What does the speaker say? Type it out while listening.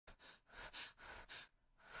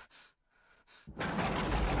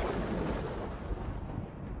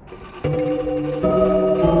Hello,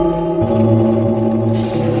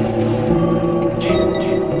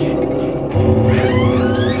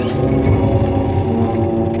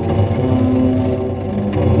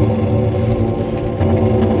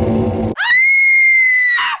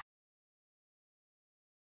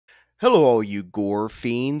 all you gore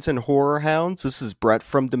fiends and horror hounds. This is Brett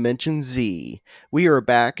from Dimension Z. We are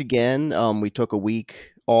back again. We took a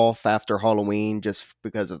week off after Halloween just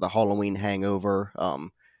because of the Halloween hangover.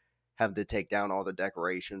 Have to take down all the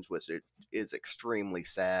decorations, which it is extremely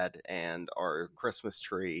sad, and our Christmas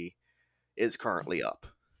tree is currently up.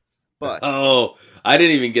 But Oh, I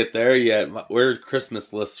didn't even get there yet. We're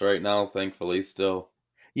Christmas lists right now, thankfully, still.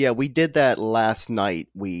 yeah, we did that last night.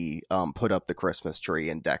 We put up the Christmas tree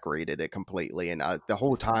and decorated it completely, and the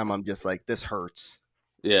whole time I'm just like, this hurts.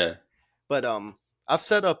 Yeah. But I've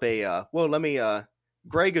set up a well. Let me.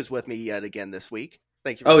 Greg is with me yet again this week.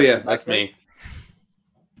 Thank you for Oh, yeah, coming back, that's Greg. me.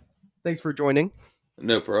 Thanks for joining.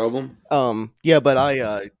 No problem. Yeah, but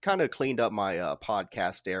I kind of cleaned up my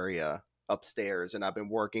podcast area upstairs, and I've been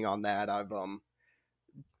working on that. I've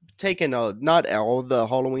taken not all the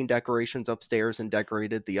Halloween decorations upstairs and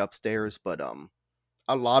decorated the upstairs, but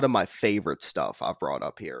a lot of my favorite stuff I've brought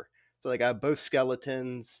up here. So like I have both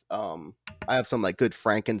skeletons. I have some like good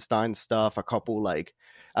Frankenstein stuff. A couple like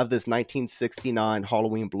I have this 1969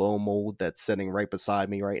 Halloween blow mold that's sitting right beside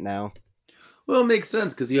me right now. Well, it makes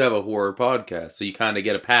sense because you have a horror podcast, so you kind of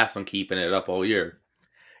get a pass on keeping it up all year.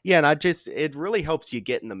 Yeah, and it really helps you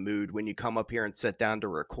get in the mood when you come up here and sit down to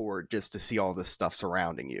record just to see all this stuff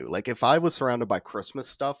surrounding you. Like if I was surrounded by Christmas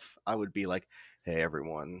stuff, I would be like, "Hey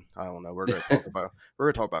everyone, I don't know, we're going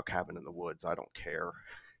to talk about Cabin in the Woods. I don't care."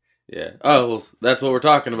 Yeah. Oh, well, that's what we're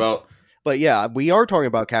talking about. But yeah, we are talking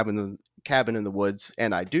about Cabin in the Woods,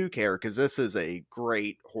 and I do care because this is a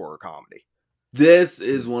great horror comedy. This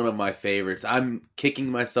is one of my favorites. I'm kicking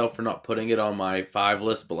myself for not putting it on my 5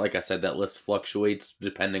 list, but like I said, that list fluctuates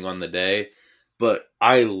depending on the day. But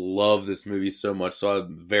I love this movie so much, so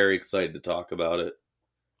I'm very excited to talk about it.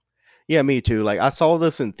 Yeah, me too. Like I saw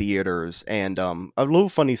this in theaters, and a little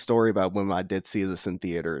funny story about when I did see this in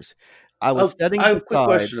theaters. I was Oh, sitting I have a quick beside.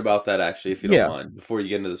 question about that, actually, if you don't Yeah, mind, before you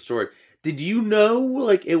get into the story. Did you know,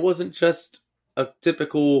 like, it wasn't just a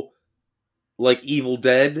typical, like, Evil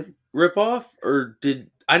Dead ripoff? Or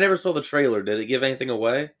did... I never saw the trailer. Did it give anything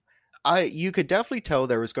away? I you could definitely tell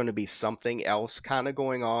there was going to be something else kind of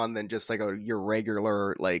going on than just like your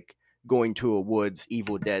regular like going to a woods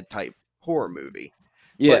Evil Dead type horror movie.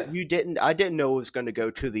 But Yeah. you didn't. I didn't know it was going to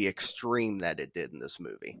go to the extreme that it did in this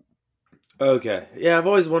movie. Okay. Yeah, I've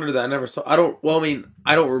always wondered that. I never saw... well, I mean,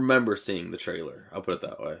 I don't remember seeing the trailer. I'll put it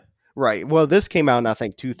that way. Right. Well, this came out in I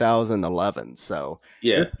think 2011, so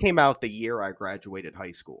this Yeah. came out the year I graduated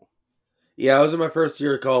high school. Yeah, I was in my first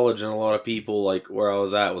year of college, and a lot of people, like, where I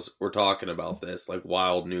was at, were talking about this, like,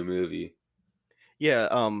 wild new movie. Yeah.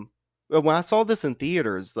 When I saw this in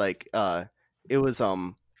theaters, like it was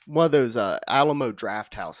one of those Alamo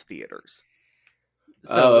Draft House theaters.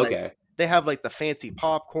 So Oh, like okay. they have like the fancy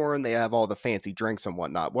popcorn, they have all the fancy drinks and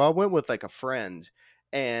whatnot. Well, I went with like a friend,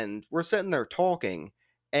 and we're sitting there talking,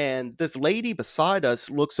 and this lady beside us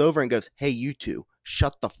looks over and goes, "Hey, you two,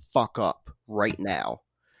 shut the fuck up right now."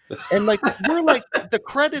 And like we're like the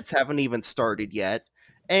credits haven't even started yet,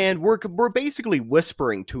 and we're basically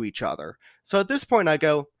whispering to each other. So at this point, I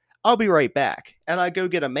go, "I'll be right back," and I go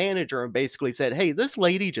get a manager and basically said, "Hey, this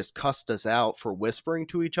lady just cussed us out for whispering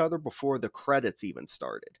to each other before the credits even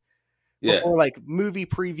started, Yeah. before like movie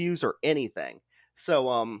previews or anything."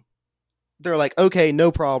 So they're like, "Okay,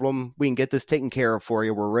 no problem. We can get this taken care of for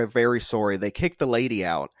you. We're very sorry." They kicked the lady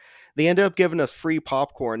out. They ended up giving us free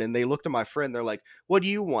popcorn, and they looked at my friend. They're like, "What do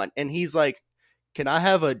you want?" And he's like, "Can I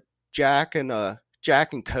have a Jack and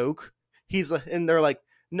Coke?" And they're like,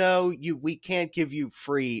 "No, we can't give you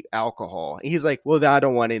free alcohol." And he's like, "Well, then I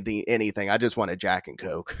don't want anything. I just want a Jack and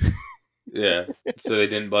Coke." Yeah. So they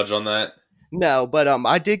didn't budge on that? No, but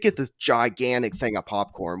I did get this gigantic thing of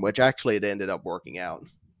popcorn, which actually it ended up working out.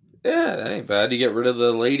 Yeah, that ain't bad. You get rid of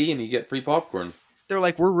the lady and you get free popcorn. They're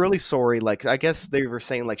like, "We're really sorry." Like, I guess they were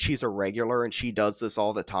saying like she's a regular and she does this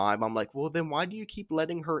all the time. I'm like, well, then why do you keep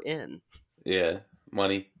letting her in? Yeah,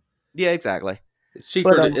 money. Yeah, exactly. It's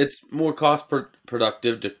cheaper. But It's more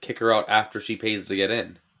productive to kick her out after she pays to get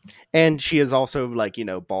in. and she has also like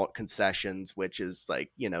bought concessions, which is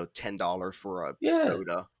like $10 for a Yeah,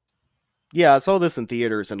 soda. Yeah, I saw this in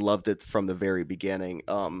theaters and loved it from the very beginning.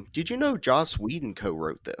 Did you know Joss Whedon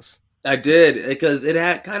co-wrote this? I did because it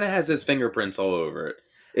kind of has his fingerprints all over it.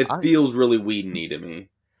 It I feels really Whedon-y to me.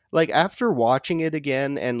 like after watching it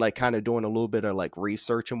again and like kind of doing a little bit of like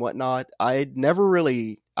research and whatnot. I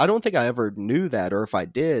don't think I ever knew that, or if I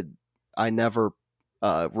did, I never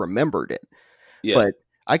remembered it. Yeah, But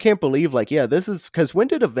I can't believe, like, yeah, this is because when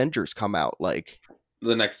did Avengers come out? Like,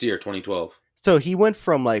 the next year, 2012. so he went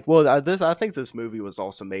from like, well, this I think this movie was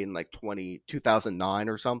also made in like 2009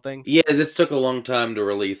 or something. Yeah, this took a long time to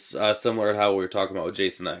release, similar to how we were talking about with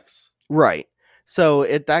Jason X. Right. So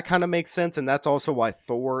it that kind of makes sense, and that's also why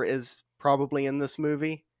Thor is probably in this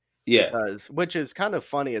movie Yeah, because, which is kind of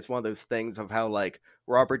funny. It's one of those things of how like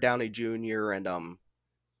Robert Downey Jr. and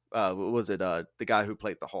what was it the guy who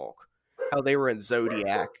played the Hulk, how they were in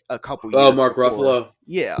Zodiac a couple oh, years Mark before. Ruffalo.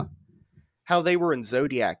 Yeah, how they were in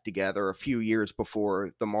Zodiac together a few years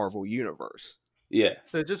before the Marvel Universe. Yeah,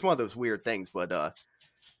 So it's just one of those weird things, but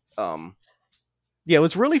um, yeah, it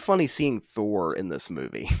was really funny seeing Thor in this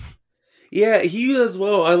movie. yeah, he does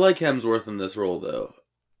well. I like Hemsworth in this role though.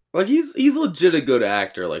 Like he's legit a good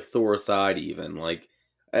actor, like Thor aside even. Like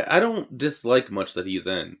I don't dislike much that he's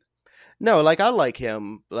in. No, like I like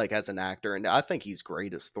him like as an actor, and I think he's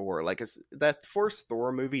great as Thor. Like that first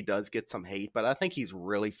Thor movie does get some hate, but I think he's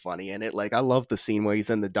really funny in it. Like I love the scene where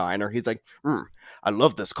he's in the diner. He's like, "I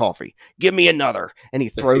love this coffee. Give me another," and he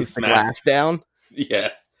He throws the smack. glass down.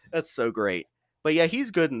 Yeah. That's so great. But yeah,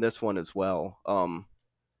 he's good in this one as well.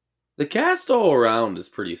 The cast all around is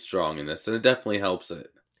pretty strong in this, and it definitely helps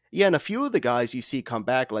it. Yeah, and a few of the guys you see come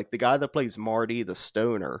back, like the guy that plays Marty the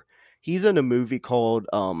Stoner, he's in a movie called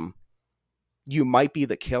You Might Be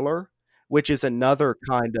the Killer, which is another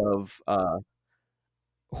kind of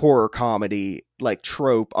horror comedy like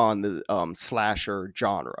trope on the slasher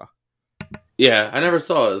genre. Yeah, I never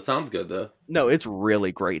saw it. It sounds good though. No, it's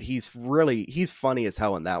really great. He's funny as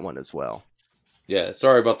hell in that one as well. Yeah,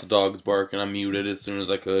 sorry about the dogs barking. I muted as soon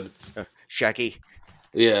as I could. Shecky.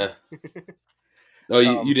 Yeah. Oh,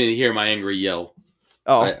 you Um, didn't hear my angry yell.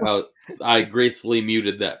 oh, I gracefully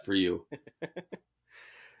muted that for you.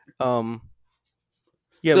 um,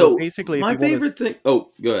 yeah, but So basically, if my you want to, favorite thing.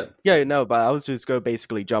 Oh, go ahead. yeah, no, but I was just go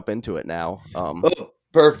basically jump into it now. Oh,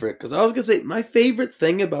 perfect. Because I was gonna say my favorite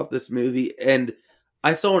thing about this movie, and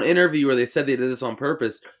I saw an interview where they said they did this on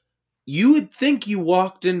purpose. You would think you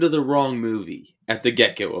walked into the wrong movie at the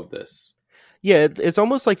get go of this. Yeah, it's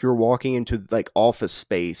almost like you're walking into like Office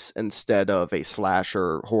Space instead of a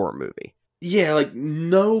slasher horror movie. Yeah, like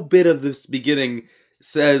no bit of this beginning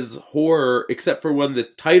says horror except for when the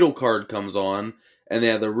title card comes on and they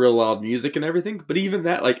have the real loud music and everything. But even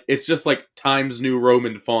that, like, it's just like Times New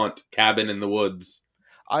Roman font, cabin in the woods.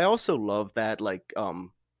 I also love that like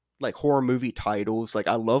horror movie titles. Like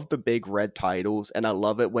I love the big red titles, and I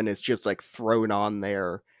love it when it's just like thrown on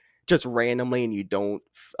there just randomly and you don't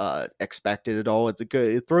expect it at all. It's a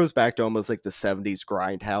good. It throws back to almost like the '70s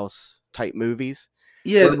grindhouse type movies,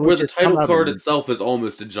 Yeah, where which the just come title out of card itself is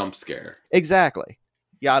almost a jump scare. exactly.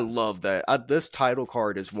 Yeah, I love that. This title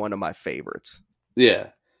card is one of my favorites.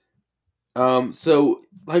 Yeah. So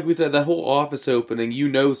like we said, that whole office opening, you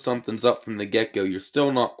know something's up from the get go. You're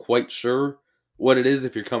still not quite sure what it is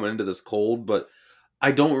if you're coming into this cold, but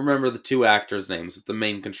I don't remember the two actors' names, the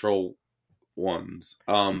main control ones.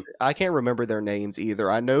 I can't remember their names either.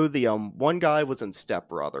 I know the one guy was in Step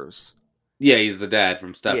Brothers. Yeah, he's the dad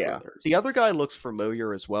from Step Yeah. Brothers. The other guy looks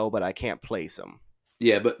familiar as well, but I can't place him.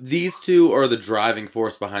 Yeah, but these two are the driving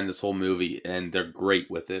force behind this whole movie, and they're great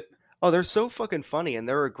with it. Oh, they're so fucking funny, and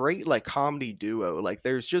they're a great like comedy duo. Like,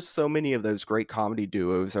 there's just so many of those great comedy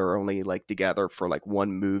duos are only like together for like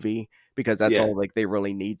one movie because that's Yeah, all like they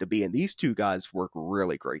really need to be. And these two guys work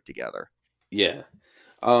really great together. yeah.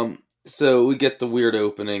 So we get the weird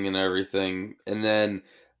opening and everything, and then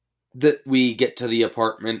that we get to the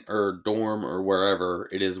apartment or dorm or wherever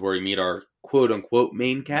it is where we meet our quote unquote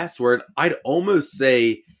main cast. Where I'd almost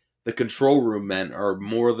say the control room men are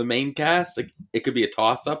more the main cast. Like, it could be a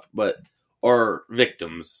toss up, but are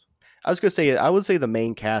victims. I was gonna say I would say the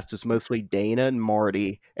main cast is mostly Dana and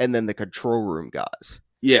Marty, and then the control room guys.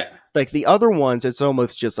 Yeah, Like the other ones, it's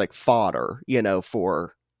almost just like fodder,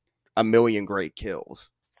 for a million great kills.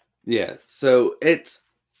 yeah. So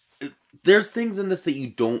there's things in this that you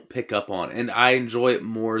don't pick up on, and I enjoy it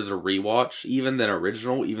more as a rewatch even than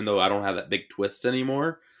original, even though I don't have that big twist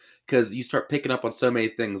anymore, because you start picking up on so many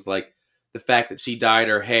things, like the fact that she dyed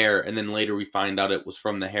her hair, and then later we find out it was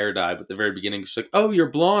from the hair dye, but at the very beginning she's like, oh, you're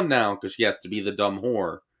blonde now, because she has to be the dumb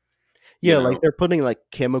whore, you Yeah, like know? they're putting like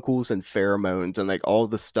chemicals and pheromones and like all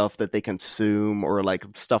the stuff that they consume or like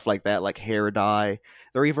stuff like that, like hair dye.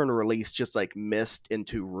 They're even released just like mist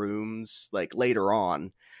into rooms like later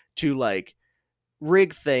on to like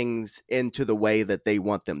rig things into the way that they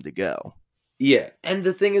want them to go. Yeah, and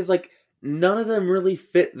the thing is, like, none of them really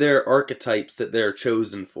fit their archetypes that they're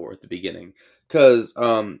chosen for at the beginning, because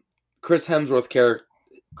Chris Hemsworth's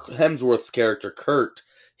character Kurt,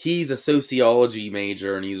 he's a sociology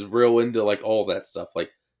major and he's real into like all that stuff, like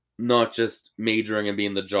not just majoring and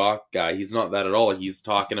being the jock guy. He's not that at all. He's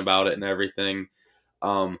talking about it and everything.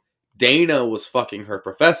 Um, Dana was fucking her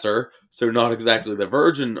professor, so not exactly the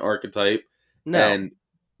virgin archetype. No. And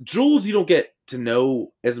Jules, you don't get to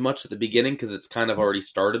know as much at the beginning because it's kind of already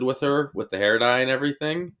started with her with the hair dye and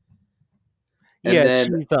everything. And Yeah,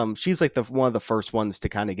 then she's like the one of the first ones to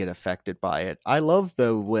kind of get affected by it. I love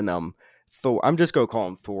though when Thor, I'm just gonna call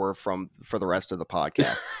him Thor for the rest of the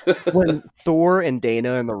podcast. When Thor and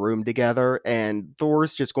Dana in the room together and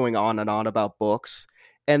Thor's just going on and on about books,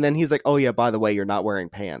 and then he's like, "Oh yeah, by the way, you're not wearing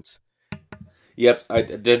pants." Yep, I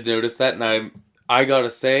did notice that, and I gotta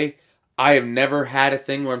say, I have never had a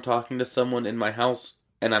thing where I'm talking to someone in my house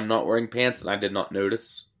and I'm not wearing pants, and I did not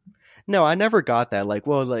notice. No, I never got that. Like,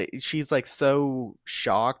 well, like she's like so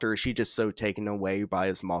shocked, or is she just so taken away by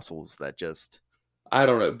his muscles that just I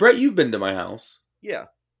don't know. Brett, you've been to my house. yeah.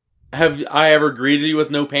 Have I ever greeted you with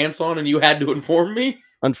no pants on and you had to inform me?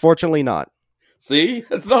 Unfortunately, not. See?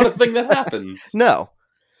 That's not a thing that happens. No,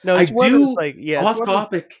 no, I it's one of those, do, like yeah, it's off one of those-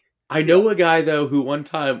 topic. I know a guy, though, who one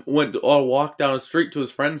time went on a walk down the street to his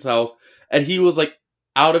friend's house, and he was, like,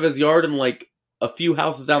 out of his yard and, like, a few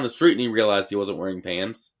houses down the street, and he realized he wasn't wearing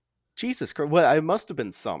pants. Jesus Christ. Well, it must have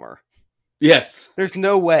been summer. Yes. There's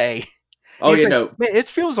no way. Oh, He's you like, know. man, it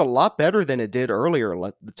feels a lot better than it did earlier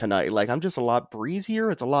tonight. Like, I'm just a lot breezier.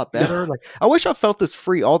 It's a lot better. Like, I wish I felt this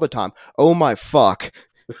free all the time. Oh my fuck.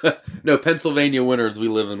 No, Pennsylvania winters we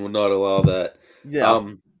live in would not allow that.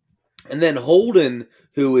 Yeah. And then Holden,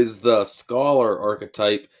 who is the scholar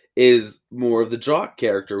archetype, is more of the jock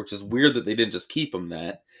character, which is weird that they didn't just keep him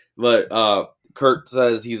that. But Kurt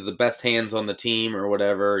says he's the best hands on the team or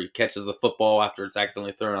whatever. He catches the football after it's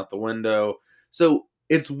accidentally thrown out the window. So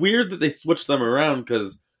it's weird that they switched them around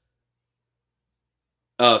because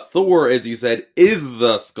Thor, as you said, is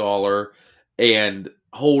the scholar and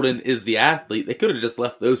Holden is the athlete. They could have just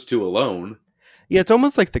left those two alone. Yeah, it's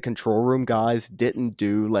almost like the control room guys didn't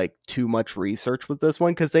do like too much research with this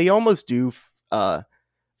one because they almost do.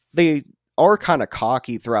 They are kind of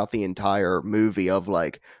cocky throughout the entire movie of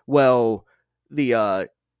like, well, the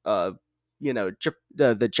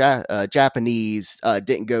Japanese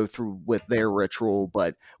didn't go through with their ritual,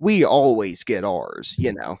 but we always get ours.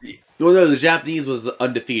 Well, no, the Japanese was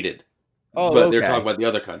undefeated. Oh, but they're okay. talking about the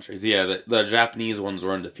other countries. Yeah, the Japanese ones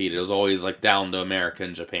were undefeated. It was always like down to America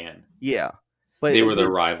and Japan. Yeah. But they were their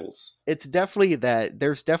rivals. It's definitely that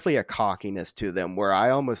there's definitely a cockiness to them where I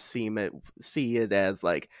almost see it as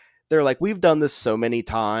like they're like, we've done this so many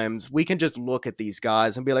times. We can just look at these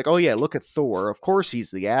guys and be like, oh yeah, look at Thor. Of course he's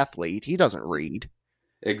the athlete. He doesn't read.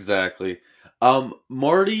 Exactly.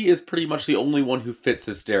 Marty is pretty much the only one who fits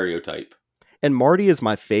his stereotype. And Marty is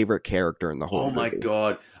my favorite character in the whole movie. My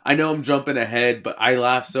god. I know I'm jumping ahead, but I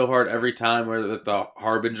laugh so hard every time where the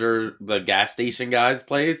Harbinger, the gas station guy's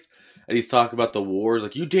place, and he's talking about the wars.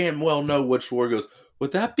 Like, you damn well know which war. Goes,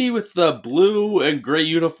 would that be with the blue and gray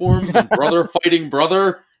uniforms and brother fighting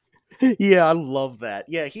brother? Yeah, I love that.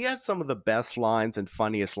 Yeah, he has some of the best lines and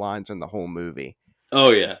funniest lines in the whole movie.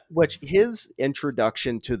 Oh, yeah. Which his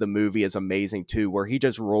introduction to the movie is amazing, too, where he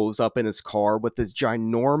just rolls up in his car with this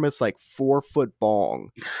ginormous, like, 4-foot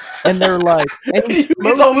bong. And they're like... And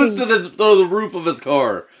it's almost to the roof of his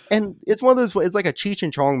car. And it's one of those... It's like a Cheech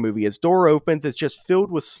and Chong movie. His door opens, it's just filled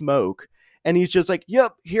with smoke. And he's just like,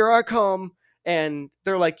 yep, here I come. And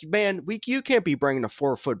they're like, man, you can't be bringing a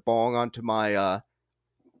 4-foot bong onto my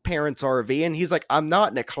parents' RV. And he's like, I'm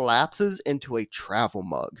not. And it collapses into a travel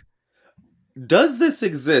mug. Does this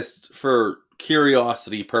exist for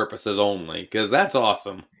curiosity purposes only? Because that's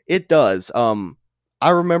awesome. It does. I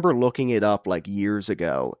remember looking it up like years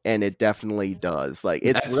ago, and it definitely does. Like,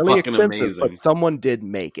 it's that's really fucking expensive, amazing. but someone did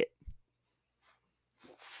make it.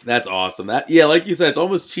 That's awesome. Yeah, like you said, it's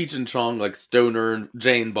almost Cheech and Chong, like Stoner,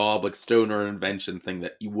 Jane Bob, like Stoner invention thing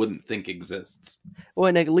that you wouldn't think exists. Well,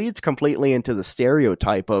 and it leads completely into the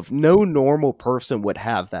stereotype of no normal person would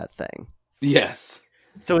have that thing. Yes.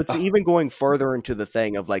 So it's even going further into the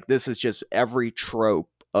thing of like, this is just every trope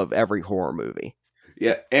of every horror movie.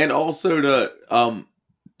 Yeah, and also to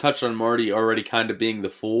touch on Marty already kind of being the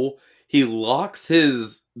fool, he locks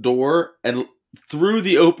his door and through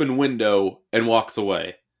the open window and walks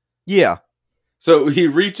away. Yeah. So he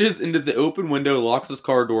reaches into the open window, locks his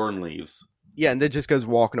car door, and leaves. Yeah, and then just goes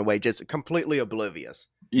walking away, just completely oblivious.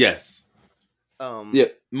 Yes. Yeah,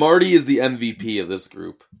 Marty is the MVP of this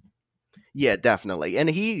group. Yeah, definitely. And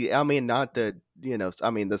he, I mean, not to,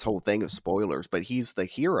 this whole thing of spoilers, but he's the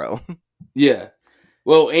hero. Yeah.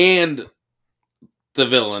 Well, and the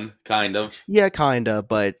villain, kind of. Yeah, kind of.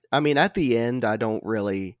 But, I mean, at the end, I don't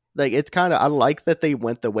really Like it's kind of I like that they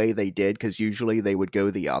went the way they did because usually they would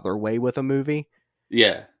go the other way with a movie,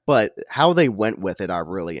 Yeah. but how they went with it, I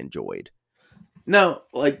really enjoyed. Now,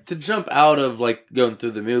 like to jump out of like going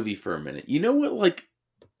through the movie for a minute, you know what like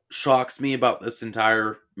shocks me about this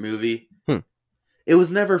entire movie? Hmm. It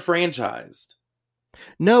was never franchised.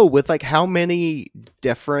 No, with like how many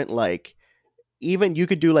different like even you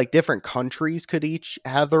could do like different countries could each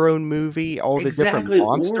have their own movie, all the different Exactly,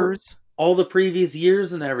 or monsters. all the previous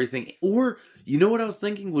years and everything. Or you know what I was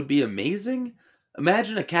thinking would be amazing?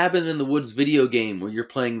 Imagine a Cabin in the Woods video game where you're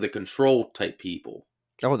playing the control type people.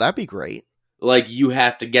 Oh, that'd be great. Like you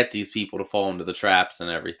have to get these people to fall into the traps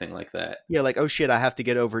and everything like that. Yeah, like oh shit, I have to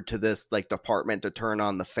get over to this like department to turn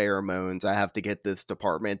on the pheromones. I have to get this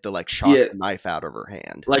department to like shock Yeah, the knife out of her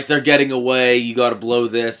hand. like they're getting away, you got to blow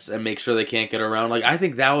this and make sure they can't get around. Like I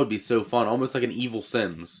think that would be so fun, almost like an Evil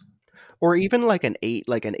Sims. Or even like an 8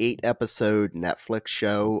 episode Netflix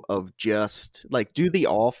show of just like do The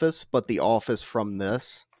Office, but The Office from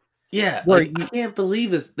this. Yeah, Where like I you can't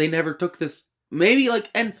believe this. They never took this. Maybe like,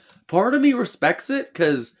 and part of me respects it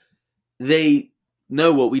because they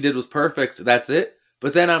know what we did was perfect. That's it.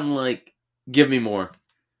 But then I'm like, give me more.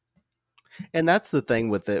 and that's the thing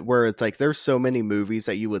with it, where it's like there's so many movies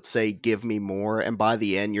that you would say give me more, and by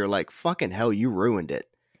the end you're like, fucking hell, you ruined it.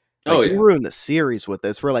 Oh Like you yeah, ruined the series with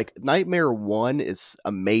this. Where like Nightmare 1 is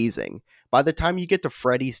amazing. By the time you get to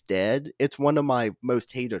Freddy's Dead, it's one of my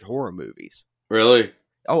most hated horror movies. really?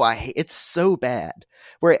 Oh, I hate it's so bad.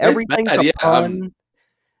 Where It's everything's bad. a Yeah. pun.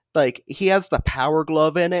 Like he has the power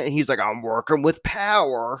glove in it, and he's like, "I'm working with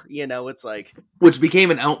power." It's like, Which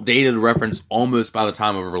became an outdated reference almost by the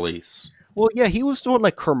time of release. well, yeah, he was doing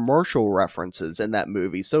like commercial references in that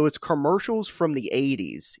movie, so it's commercials from the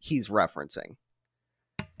 '80s he's referencing.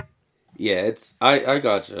 Yeah, it's I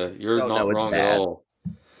gotcha. You're Oh no, not it's wrong at bad. all.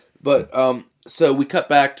 But so we cut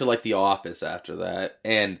back to like the office after that,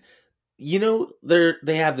 and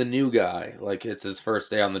they have the new guy. Like it's his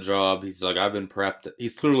first day on the job. He's like, I've been prepped.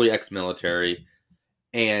 He's clearly ex-military,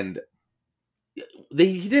 and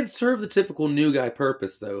he didn't serve the typical new guy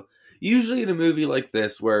purpose though. Usually in a movie like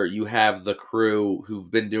this, where you have the crew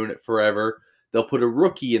who've been doing it forever, they'll put a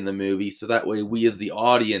rookie in the movie so that way we as the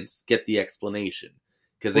audience get the explanation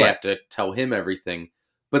because they Right. have to tell him everything.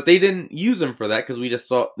 But they didn't use him for that because we just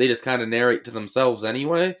saw they just kind of narrate to themselves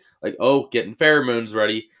anyway, like oh, getting pheromones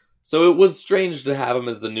ready. So it was strange to have him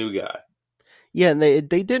as the new guy. Yeah, and they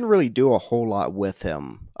didn't really do a whole lot with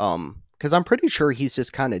him. Because I'm pretty sure he's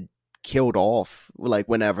just kind of killed off, like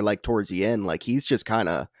whenever, like towards the end, like he's just kind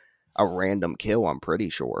of a random kill. I'm pretty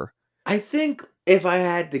sure. I think if I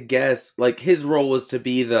had to guess, like his role was to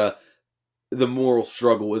be the moral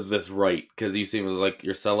struggle. Is this right? Because you seem like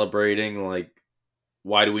you're celebrating. Like,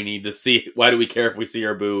 why do we need to see? Why do we care if we see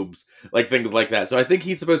our boobs? Like things like that. So I think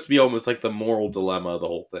he's supposed to be almost like the moral dilemma of the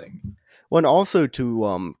whole thing. Well, and also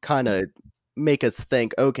to kind of make us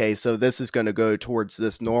think, okay, so this is going to go towards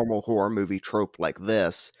this normal horror movie trope like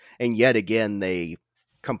this, and yet again they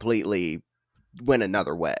completely went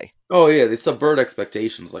another way. Oh yeah, they subvert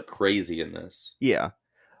expectations like crazy in this. Yeah.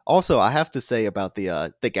 Also, I have to say about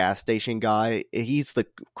the gas station guy, he's the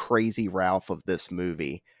crazy Ralph of this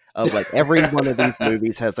movie. Of like every one of these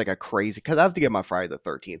movies has like a crazy, because I have to get my Friday the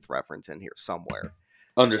 13th reference in here somewhere.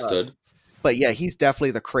 Uh, Understood. but yeah, he's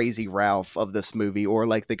definitely the crazy Ralph of this movie, or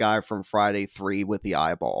like the guy from Friday 3 with the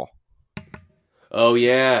eyeball, Oh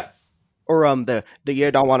yeah. or the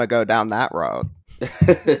you don't want to go down that road.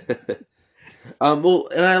 Well,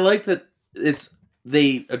 and I like that it's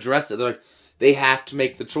they address it. They're like they have to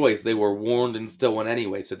make the choice. They were warned and still went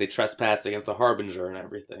anyway, so they trespassed against the harbinger and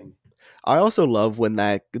everything. I also love when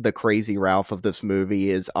the crazy Ralph of this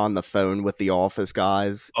movie is on the phone with the office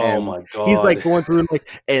guys, Oh and my he's like god. going through like,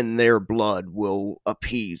 and their blood will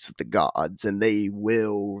appease the gods, and they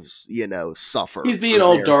will, suffer He's being for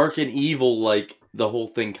all their. dark and evil like the whole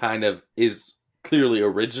thing kind of is clearly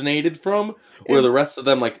originated from, where And the rest of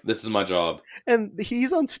them like this is my job. and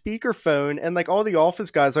he's on speakerphone, and like all the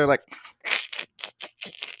office guys are like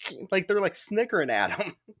they're like snickering at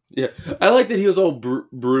him. Yeah. I like that he was all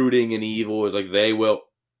brooding and evil. It was like they will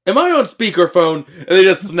Am I on speakerphone? And they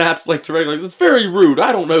just snaps like to regular. Like, that's very rude.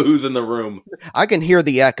 I don't know who's in the room. I can hear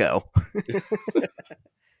the echo.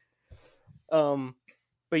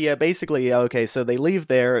 But yeah, basically, yeah, okay, so they leave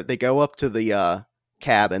there, they go up to the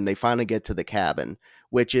cabin, they finally get to the cabin,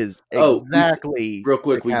 which is Oh, exactly real the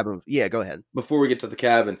quick, cabin. Yeah, go ahead. before we get to the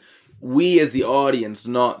cabin, we as the audience,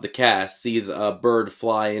 not the cast, sees a bird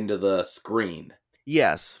fly into the screen.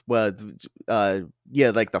 Yes, well,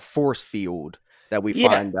 yeah, like the force field that we Yeah.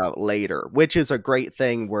 find out later, which is a great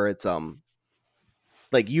thing where it's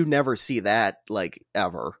like you never see that like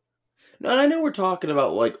ever. No, and I know we're talking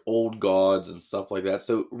about like old gods and stuff like that,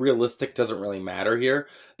 so realistic doesn't really matter here.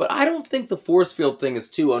 But I don't think the force field thing is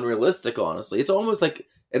too unrealistic, honestly. It's almost like,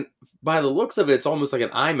 and by the looks of it, it's almost like an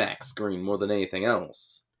IMAX screen more than anything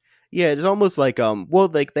else. Yeah, it's almost like well,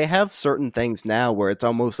 like they have certain things now where it's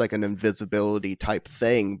almost like an invisibility type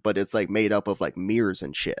thing, but it's like made up of like mirrors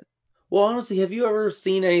and shit. Well, honestly, have you ever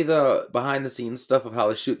seen any of the behind the scenes stuff of how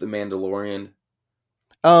they shoot the Mandalorian?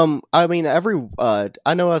 I mean,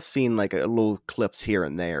 I know I've seen like a little clips here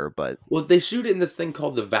and there, but Well, they shoot it in this thing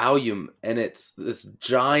called the volume, and it's this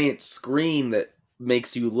giant screen that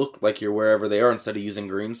makes you look like you're wherever they are instead of using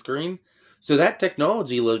green screen. So that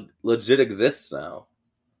technology legit exists now.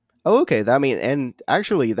 oh, okay. I mean, and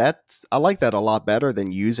actually, I like that a lot better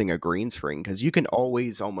than using a green screen because you can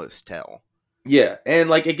always almost tell. Yeah, and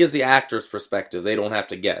like it gives the actors perspective. They don't have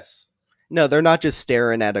to guess. No, they're not just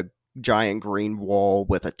staring at a giant green wall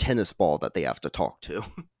with a tennis ball that they have to talk to.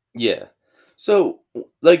 Yeah. So,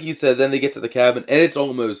 like you said, then they get to the cabin, and it's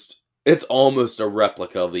almost a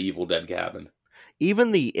replica of the Evil Dead cabin.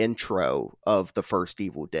 Even the intro of the first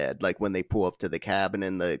Evil Dead, like when they pull up to the cabin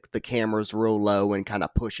and the camera's real low and kind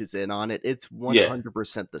of pushes in on it, it's Yeah.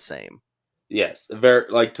 100% the same. Yes. Very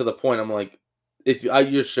like to the point. I'm like, if I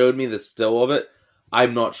just showed me the still of it,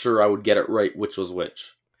 I'm not sure I would get it right which was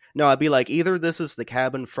which. No, I'd be like, either this is the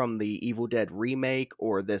cabin from the Evil Dead remake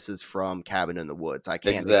or this is from Cabin in the Woods. I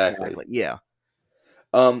can't Exactly. exactly. Yeah.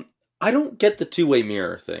 Um, I don't get the two-way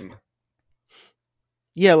mirror thing.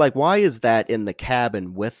 Yeah, like why is that in the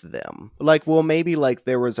cabin with them? Like, well, maybe like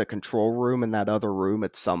there was a control room in that other room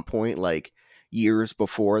at some point, like years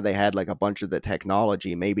before they had like a bunch of the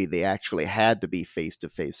technology. Maybe they actually had to be face to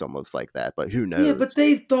face almost like that, but who Yeah, knows? but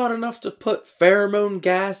they've thought enough to put pheromone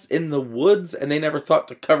gas in the woods, and they never thought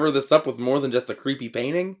to cover this up with more than just a creepy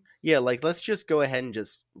painting. Yeah, like let's just go ahead and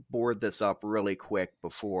just board this up really quick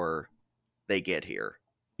before they get here.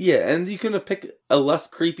 Yeah, and you could have picked a less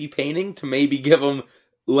creepy painting to maybe give them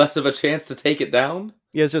less of a chance to take it down.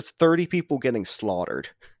 Yeah, it's just 30 people getting slaughtered.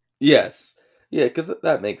 Yes, yeah, because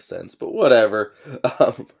that makes sense. But whatever.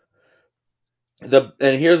 Um,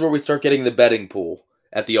 and here's where we start getting the betting pool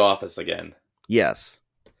at the office again. Yes.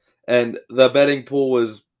 And the betting pool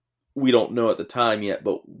was, we don't know at the time yet,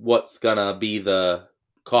 but what's gonna be the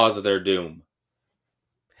cause of their doom.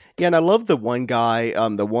 Yeah, and I love the one guy,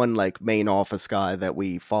 the one like main office guy that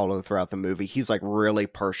we follow throughout the movie. He's like really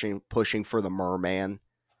pushing for the merman.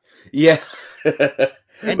 Yeah.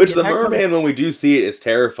 And Which yeah, the that comes, merman, when we do see it, is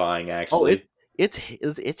terrifying, oh, actually.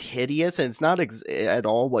 it's hideous and it's not at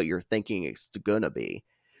all what you're thinking it's gonna be.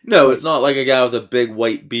 No, Like it's not like a guy with a big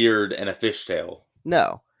white beard and a fishtail.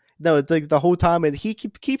 no, no, it's like the whole time, and he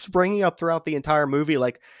keeps bringing up throughout the entire movie,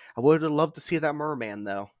 like I would have loved to see that merman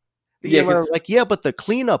though. Yeah, You because know, like yeah, but the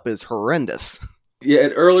cleanup is horrendous. yeah,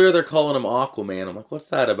 and earlier they're calling him Aquaman. I'm like, what's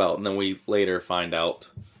that about? And then we later find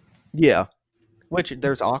out. Yeah, which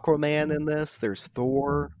there's Aquaman in this. There's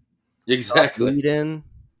Thor, Exactly. Whedon.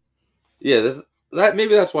 Yeah,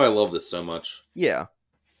 maybe that's why I love this so much. Yeah.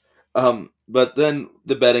 But then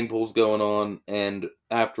the betting pool's going on, and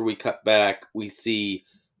after we cut back, we see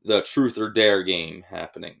the truth or dare game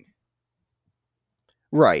happening.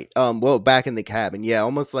 Right. Well, back in the cabin, yeah,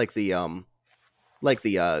 almost like the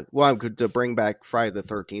well, I'm good to bring back Friday the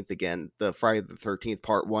 13th again, the Friday the 13th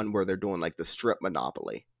part one where they're doing like the strip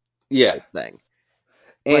monopoly Yeah, type thing,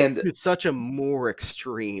 but and it's such a more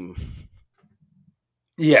extreme.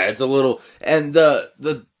 yeah, it's a little, and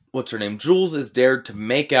the what's her name? Jules is dared to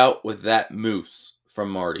make out with that moose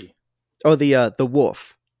from Marty. Oh, the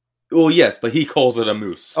wolf. Well, yes, but he calls it a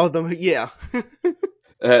moose. Oh, the yeah,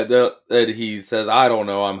 And he says, "I don't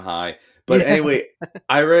know, I'm high." But yeah, anyway,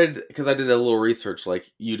 I read because I did a little research, like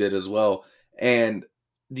you did as well. And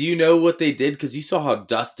do you know what they did? Because you saw how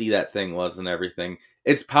dusty that thing was and everything.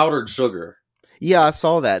 It's powdered sugar. yeah. I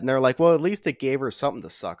saw that, and they're like, well, at least it gave her something to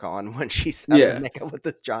suck on when she's having to Yeah. make out with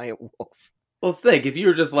this giant wolf. Well, think if you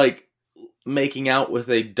were just like making out with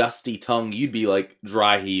a dusty tongue, you'd be like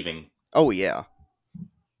dry heaving. Oh yeah.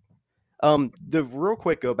 The real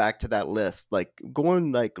quick go back to that list, like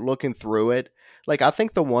going like looking through it, like I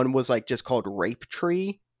think the one was like just called Rape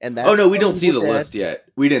Tree, and Oh that's no, we from don't see the Evil Dead. list yet.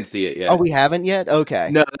 We didn't see it Oh, yet. we haven't yet. Okay,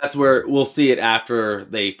 No, that's where we'll see it after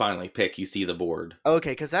they finally pick. You see the board.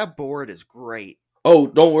 okay, because that board is great. Oh,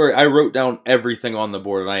 don't worry. I wrote down everything on the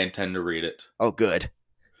board and I intend to read it. Oh, good.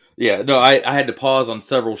 Yeah, no, I had to pause on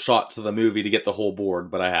several shots of the movie to get the whole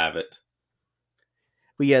board, but I have it.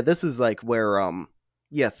 But yeah, this is like where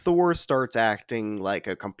yeah, Thor starts acting like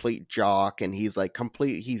a complete jock, and he's like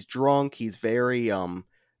he's drunk, he's very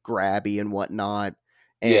grabby and whatnot.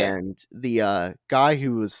 Yeah. And the guy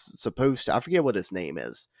who was supposed to, I forget what his name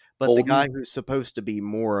is, but the guy Holden. who's supposed to be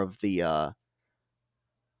more of the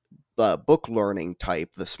book learning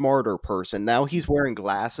type, the smarter person, now he's wearing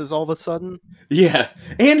glasses all of a sudden. Yeah,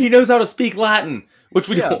 and he knows how to speak Latin, which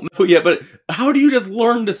we Yeah, don't know yet. But how do you just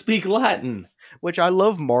learn to speak Latin? which I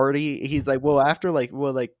love Marty. He's like, well, after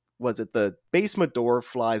was it the basement door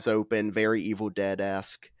flies open, very Evil Dead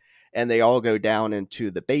esque, and they all go down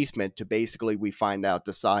into the basement to basically we find out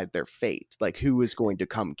decide their fate, like who is going to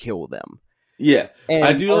come kill them. Yeah, I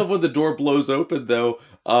And do love when the door blows open though.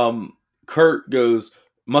 Kurt goes,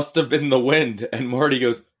 "Must have been the wind," and Marty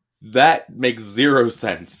goes, "That makes zero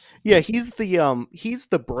sense." yeah, he's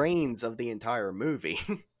the brains of the entire movie.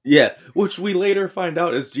 Yeah, which we later find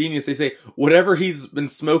out is genius. They say whatever he's been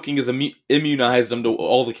smoking has immunized him to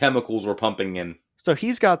all the chemicals we're pumping in. So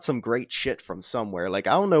he's got some great shit from somewhere. Like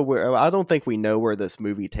I don't know where. I don't think we know where this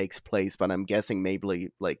movie takes place, but I'm guessing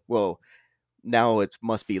maybe now it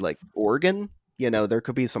must be like Oregon. There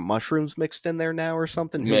could be some mushrooms mixed in there now or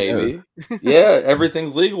something. Who knows? Maybe. Yeah,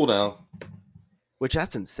 everything's legal now. Which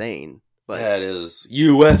that's insane. But That is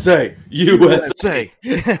USA, USA.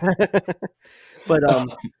 but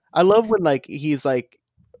I love when he's like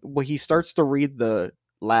when he starts to read the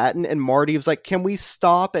Latin and Marty was like, "Can we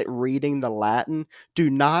stop at reading the Latin? Do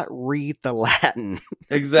not read the Latin."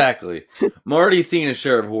 Exactly. Marty's seen a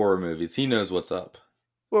share of horror movies. He knows what's up.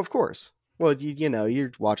 Well, of course. Well,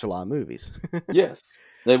 you watch a lot of movies. Yes.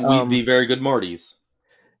 Then we'd be very good Martys.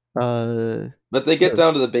 But they get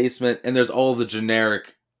down to the basement, and there's all the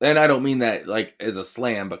generic, and I don't mean that like as a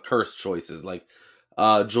slam, but curse choices. Like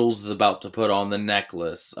Jules is about to put on the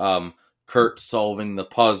necklace. Kurt solving the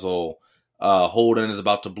puzzle. Holden is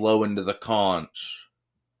about to blow into the conch.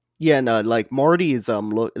 Yeah, no, like Marty's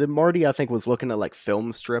Marty I think was looking at like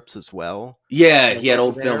film strips as well. Yeah, he had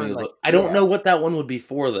old there, film. like, I don't know what that one would be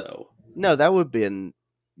for though. No, that would have been.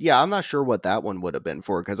 Yeah, I'm not sure what that one would have been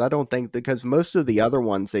for because I don't think because most of the other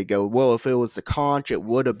ones they go, well, if it was the conch, it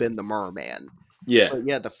would have been the merman. Yeah. But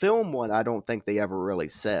yeah, the film one, I don't think they ever really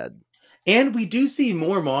said. And we do see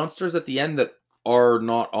more monsters at the end that are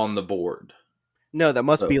not on the board. No, that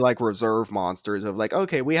must be like reserve monsters of like,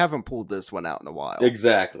 okay, we haven't pulled this one out in a while.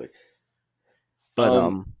 Exactly.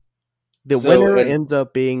 But the winner ends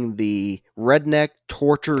up being the redneck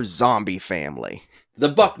torture zombie family. The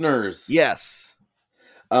Buckners. Yes.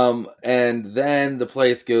 And then the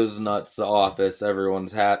place goes nuts. The office,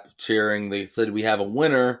 everyone's happy, cheering. They said we have a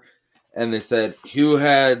winner, and they said who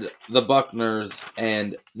had the Buckners,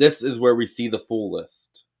 and this is where we see the full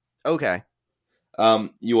list. Okay.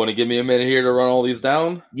 You want to give me a minute here to run all these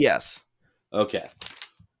down? Yes. Okay.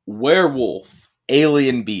 Werewolf,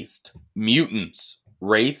 alien beast, mutants,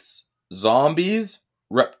 wraiths, zombies,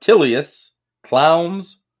 reptilius,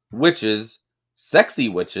 clowns, witches, sexy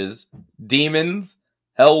witches, demons,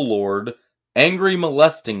 hell lord, angry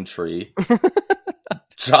molesting tree,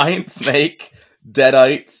 giant snake,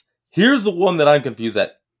 deadites. Here's the one that I'm confused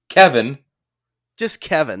at. Kevin. Just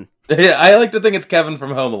Kevin. Yeah, I like to think it's Kevin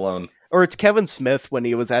from Home Alone. Or it's Kevin Smith when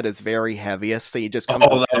he was at his very heaviest. So he just comes.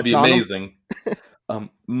 Oh, that would be amazing.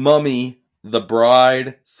 Mummy, the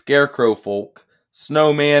Bride, Scarecrow Folk,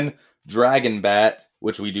 Snowman, Dragon Bat,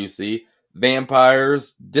 which we do see,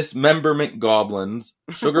 Vampires, Dismemberment Goblins,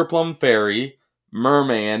 Sugar Plum Fairy,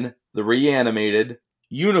 Merman, the Reanimated,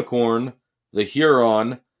 Unicorn, the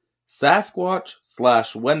Huron,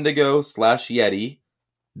 Sasquatch / Wendigo / Yeti,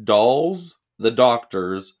 Dolls, the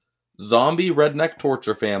Doctors, Zombie Redneck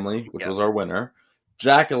Torture Family, which was our winner,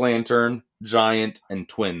 Jack-o'-lantern, Giant, and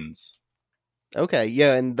Twins. Okay,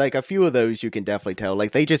 yeah, and like a few of those you can definitely tell.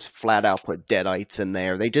 Like they just flat out put deadites in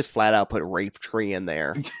there. They just flat out put Rape Tree in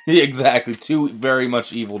there. Exactly, two very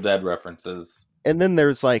much Evil Dead references. And then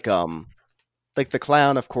there's like the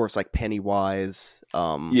clown, of course, like Pennywise.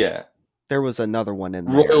 Yeah. There was another one in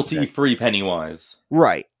there. Royalty-free Pennywise.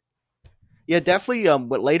 Right. Yeah, definitely.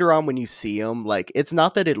 But later on, when you see him, like it's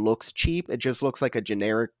not that it looks cheap; it just looks like a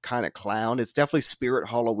generic kind of clown. It's definitely Spirit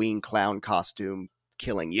Halloween clown costume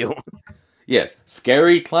killing you. Yes,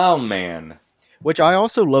 Scary Clown Man. Which I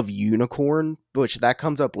also love Unicorn, which that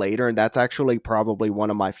comes up later, and that's actually probably one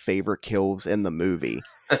of my favorite kills in the movie.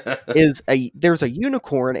 There's a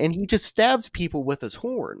unicorn, and he just stabs people with his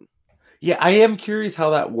horn. Yeah, I am curious how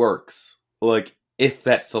that works. Like, if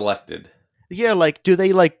that's selected. Yeah, like, do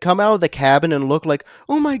they, like, come out of the cabin and look like,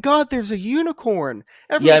 oh my god, there's a unicorn?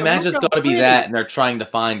 Yeah, I imagine it's got to be that, and they're trying to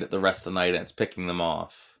find it the rest of the night, and it's picking them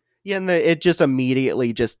off. Yeah, and it just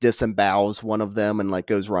immediately just disembowels one of them and, like,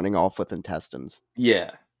 goes running off with intestines.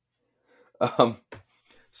 Yeah.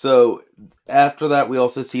 So, after that, we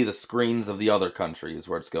also see the screens of the other countries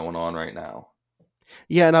where it's going on right now.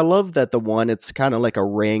 Yeah, and I love that the one, it's kind of like a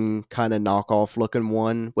Ring kind of knockoff looking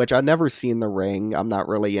one, which I've never seen the Ring. I'm not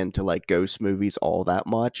really into like ghost movies all that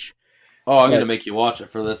much. Oh, I'm But gonna make you watch it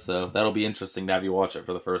for this though. That'll be interesting to have you watch it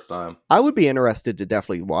for the first time. I would be interested to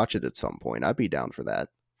definitely watch it at some point. I'd be down for that.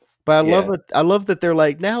 But Yeah. I love that they're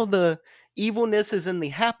like, now the evilness is in the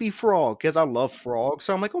happy frog because I love frogs.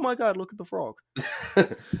 So I'm like, oh my god, look at the frog.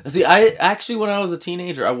 See, I actually, when I was a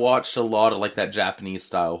teenager, I watched a lot of like that Japanese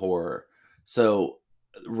style horror. So,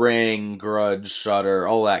 Ring, Grudge, Shudder,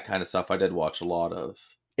 all that kind of stuff. I did watch a lot of.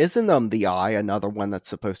 Isn't The Eye another one that's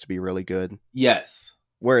supposed to be really good? Yes.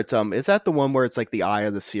 Where it's is that the one where it's like the eye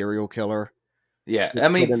of the serial killer Yeah. gets I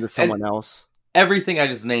put mean, into and someone else? everything I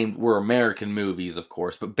just named were American movies, of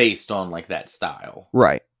course, but based on like that style.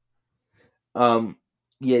 Right. Um.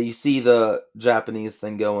 Yeah, you see the Japanese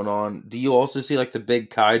thing going on. Do you also see like the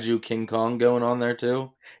big kaiju King Kong going on there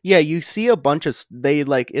too? Yeah, you see a bunch of they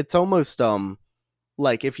like it's almost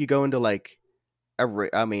like if you go into like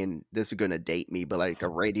I mean, this is gonna date me, but like a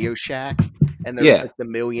Radio Shack, and there's Yeah. like the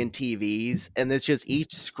million TVs, and it's just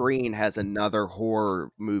each screen has another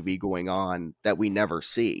horror movie going on that we never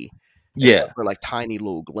see, Yeah. except for like tiny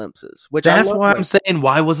little glimpses, which I That's love. why I'm Like, saying,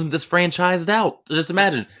 why wasn't this franchised out? Just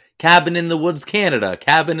imagine Cabin in the Woods, Canada,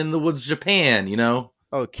 Cabin in the Woods, Japan. You know,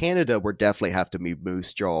 oh, Canada would definitely have to be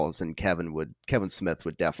Moose Jaws, and Kevin Smith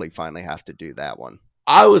would definitely finally have to do that one.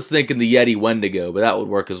 I was thinking the Yeti Wendigo, but that would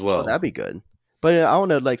work as Oh, that'd well. be good. But I don't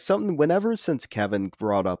know, like something. Whenever since Kevin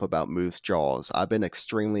brought up about Moose Jaws, I've been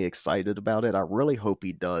extremely excited about it. I really hope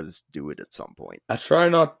he does do it at some point. I try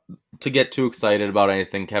not to get too excited about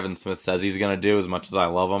anything Kevin Smith says he's going to do, as much as I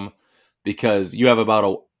love him, because you have about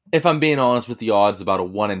a, if I'm being honest with the odds, about a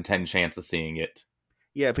 1 in 10 chance of seeing it.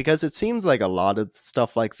 Yeah, because it seems like a lot of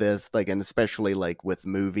stuff like this, like, and especially like with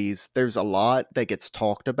movies, there's a lot that gets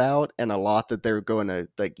talked about and a lot that they're going to,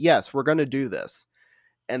 like, yes, we're going to do this.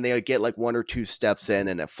 And they get like one or two steps in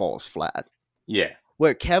and it falls flat. Yeah.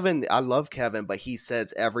 Where Kevin, I love Kevin, but he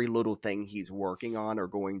says every little thing he's working on or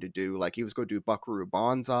going to do, like he was going to do Buckaroo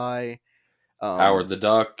Banzai, Howard the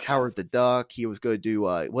Duck. Howard the Duck. He was going to do,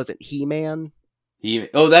 was it He Man?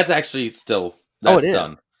 Oh, that's actually still, Oh, it that's is.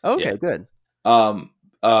 done. Okay, Yeah. good.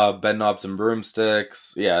 Bed Knobs and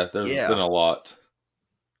Broomsticks. Yeah, there's Yeah. been a lot.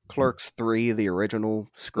 Clerks 3, the original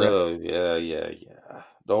script. Oh yeah.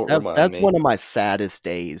 Don't That, remind that's me. one of my saddest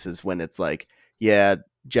days is when it's like, yeah,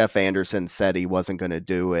 Jeff Anderson said he wasn't going to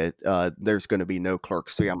do it. There's going to be no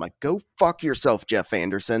Clerks 3. I'm like, go fuck yourself, Jeff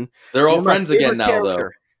Anderson. They're all You're my friends again favorite now, though.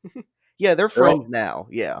 character. Yeah, they're They're friends all, now.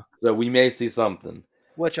 Yeah. so we may see something.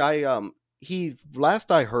 Which he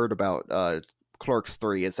last I heard about Clerks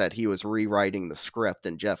 3 is that he was rewriting the script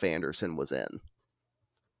and Jeff Anderson was in.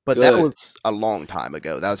 But that Good. was a long time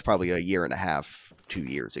ago. That was probably a year and a half, 2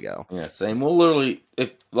 years ago. Yeah, same. We'll literally,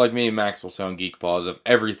 if like me and Max will say on Geek Pause, if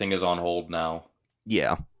everything is on hold now.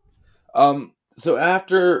 Yeah. So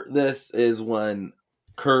after this is when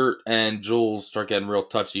Kurt and Jules start getting real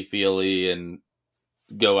touchy feely and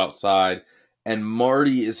go outside, and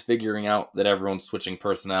Marty is figuring out that everyone's switching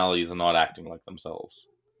personalities and not acting like themselves.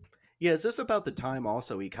 Yeah, is this about the time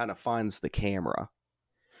also he kind of finds the camera?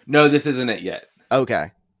 No, this isn't it yet.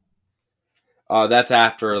 Okay. That's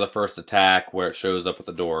after the first attack where it shows up at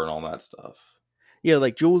the door and all that stuff. Yeah,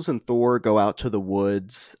 like Jules and Thor go out to the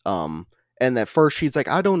woods. And at first she's like,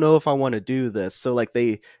 I don't know if I want to do this. So like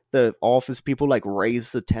the office people like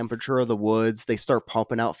raise the temperature of the woods. They start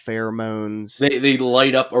pumping out pheromones. They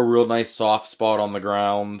light up a real nice soft spot on the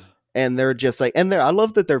ground. And they're just like, I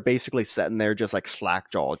love that they're basically sitting there just like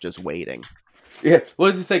slackjaw, just waiting. Yeah,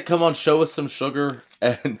 what does he say? Come on, show us some sugar.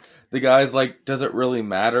 And the guy's like, does it really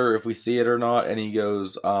matter if we see it or not? And he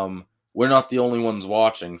goes, we're not the only ones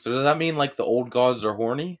watching. So does that mean like the old gods are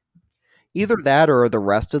horny? Either that or the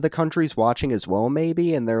rest of the country's watching as well,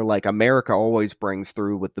 maybe. And they're like, America always brings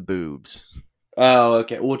through with the boobs. Oh,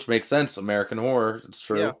 okay. Which makes sense. American horror. It's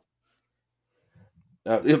true.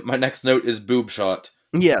 My next note is boob shot.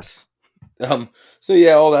 Yes. So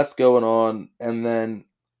yeah, all that's going on. And then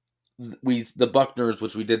the Buckners,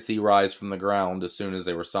 which we did see rise from the ground as soon as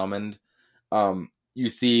they were summoned. You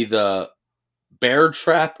see the bear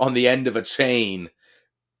trap on the end of a chain.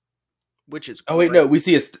 Which is great. Oh wait, no, we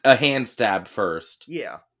see a hand stab first.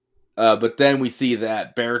 Yeah. But then we see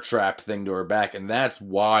that bear trap thing to her back, and that's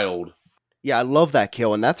wild. Yeah, I love that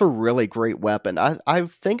kill, and that's a really great weapon. I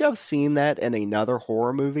think I've seen that in another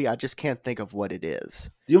horror movie. I just can't think of what it is.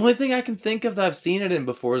 The only thing I can think of that I've seen it in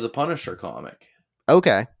before is a Punisher comic.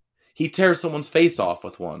 Okay. He tears someone's face off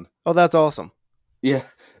with one. Oh, that's awesome. Yeah,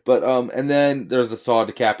 but and then there's the saw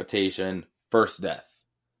decapitation, first death.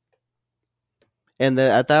 And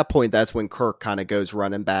at that point, that's when Kirk kind of goes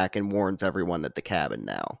running back and warns everyone at the cabin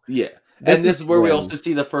now. Yeah. This And this is is where we when- also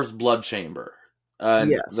see the first blood chamber.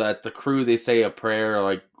 And Yes. that the crew, they say a prayer,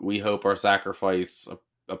 like, we hope our sacrifice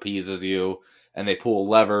appeases you. And they pull a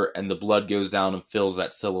lever, and the blood goes down and fills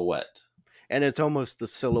that silhouette. And it's almost the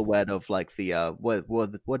silhouette of like the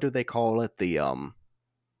what do they call it? The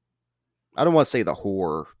I don't want to say the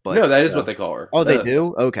whore, but no, that is what they call her. Oh, they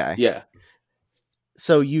do? Okay. Yeah.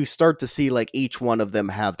 So you start to see like each one of them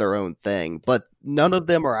have their own thing, but none of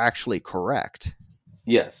them are actually correct.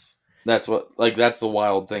 Yes. That's the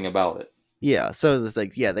wild thing about it. Yeah, so it's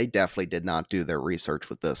like, yeah, they definitely did not do their research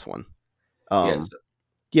with this one. Yes.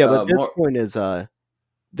 Yeah, but this point is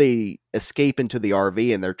they escape into the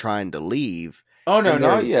RV and they're trying to leave. Oh no,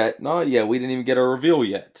 not yet. Not yet. We didn't even get a reveal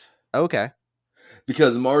yet. Okay.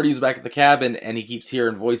 Because Marty's back at the cabin and he keeps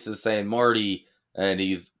hearing voices saying Marty, and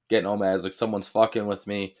he's getting all mad, like someone's fucking with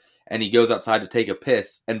me. And he goes outside to take a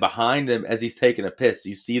piss, and behind him, as he's taking a piss,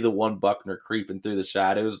 you see the one Buckner creeping through the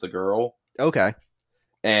shadows, the girl. Okay.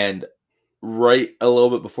 And right a little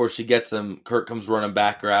bit before she gets him, Kurt comes running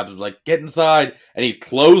back, grabs him, like, get inside, and he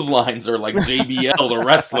clotheslines her like JBL, the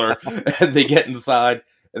wrestler, and they get inside,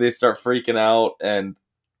 and they start freaking out, and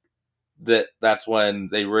that's when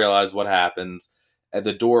they realize what happens, and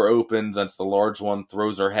the door opens, and it's the large one,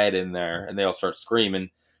 throws her head in there, and they all start screaming,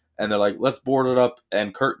 and they're like, let's board it up,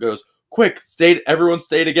 and Kurt goes, quick, everyone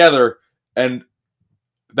stay together, and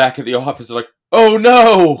back at the office, they're like, oh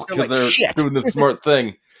no, because they're doing the smart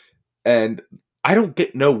thing. And I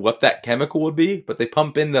don't know what that chemical would be, but they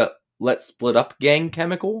pump in the let's split up gang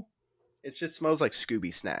chemical. It just smells like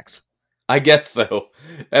Scooby snacks. I guess so.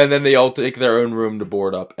 And then they all take their own room to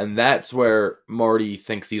board up. And that's where Marty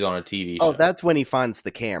thinks he's on a TV show. Oh, that's when he finds the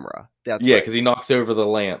camera. That's yeah, because he knocks over the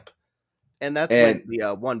lamp. And that's when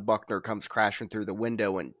the one Buckner comes crashing through the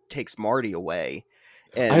window and takes Marty away.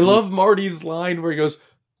 And I love Marty's line where he goes,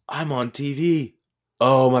 I'm on TV.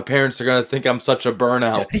 Oh, my parents are going to think I'm such a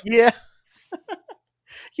burnout. Yeah.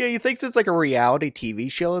 Yeah, he thinks it's like a reality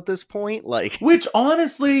TV show at this point. Which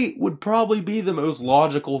honestly would probably be the most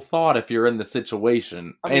logical thought if you're in the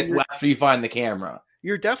situation. After you find the camera.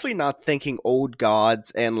 You're definitely not thinking old gods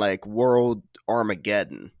and like world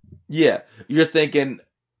Armageddon. Yeah. You're thinking,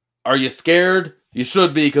 are you scared? You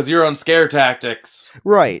should be, because you're on Scare Tactics.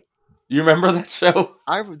 Right. You remember that show?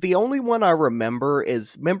 The only one I remember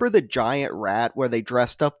is, remember the giant rat where they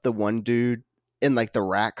dressed up the one dude in like the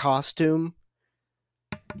rat costume?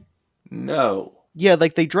 No. Yeah,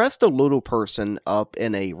 like they dressed a little person up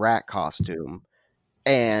in a rat costume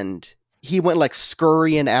and he went like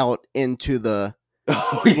scurrying out into the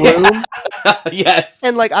room. Yes.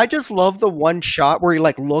 And like I just love the one shot where he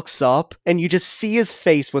like looks up and you just see his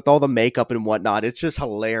face with all the makeup and whatnot. It's just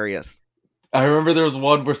hilarious. I remember there was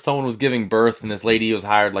one where someone was giving birth and this lady was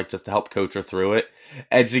hired like just to help coach her through it.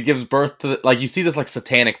 And she gives birth to like you see this like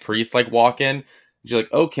satanic priest like walk in. You're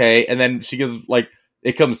like, okay, and then she gives like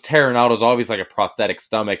it comes tearing out as obviously like a prosthetic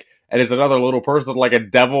stomach, and it's another little person like a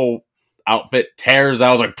devil outfit tears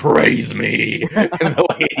out like praise me, and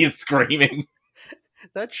the lady's screaming.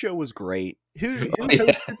 That show was great. Who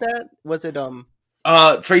hosted that? Was it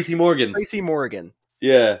Tracy Morgan? Tracy Morgan.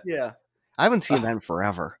 Yeah. Yeah. I haven't seen that in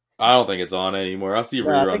forever. I don't think it's on anymore. I'll see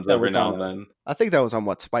reruns every now and then. I think that was on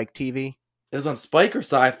what, Spike TV? It was on Spike or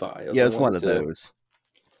Sci-Fi. It was one of those.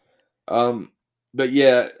 But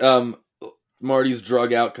yeah, Marty's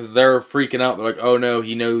drug out because they're freaking out. They're like, oh no,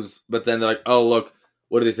 he knows. But then they're like, oh look,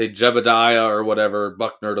 what do they say? Jebediah or whatever,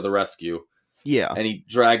 Buckner to the rescue. Yeah. And he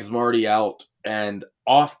drags Marty out, and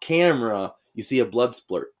off camera, you see a blood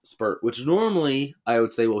spurt, which normally I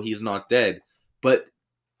would say, well, he's not dead. But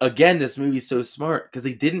again, this movie's so smart because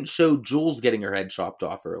they didn't show Jules getting her head chopped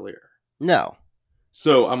off earlier. No.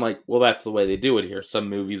 So I'm like, well, that's the way they do it here. Some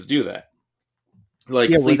movies do that.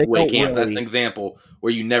 Like Sleepaway Camp, that's an example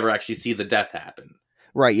where you never actually see the death happen.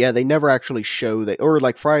 Right, yeah, they never actually show that. Or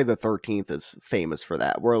like Friday the 13th is famous for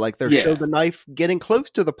that, where like they show the knife getting close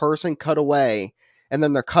to the person, cut away, and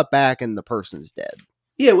then they're cut back and the person's dead.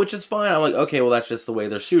 Yeah, which is fine. I'm like, okay, well, that's just the way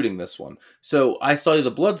they're shooting this one. So I saw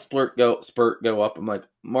the blood spurt go up. I'm like,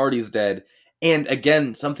 Marty's dead. And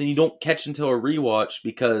again, something you don't catch until a rewatch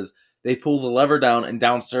because they pull the lever down and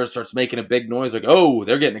downstairs starts making a big noise. Like, oh,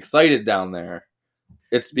 they're getting excited down there.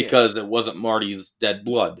 It's because it wasn't Marty's dead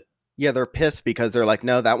blood. Yeah, they're pissed because they're like,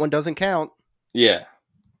 no, that one doesn't count. Yeah.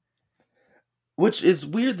 Which is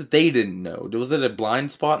weird that they didn't know. Was it a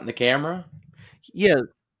blind spot in the camera? Yeah.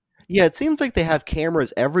 Yeah, it seems like they have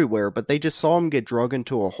cameras everywhere, but they just saw him get drug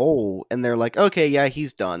into a hole, and they're like, okay, yeah,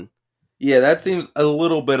 he's done. Yeah, that seems a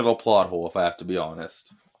little bit of a plot hole, if I have to be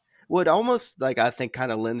honest. Would almost like I think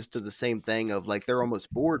kind of lends to the same thing of like they're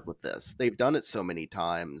almost bored with this. They've done it so many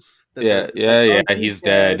times that they're Yeah, just like, yeah, "Oh, yeah. he's He's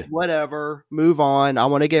dead. dead. Whatever. Move on. I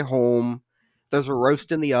want to get home. There's a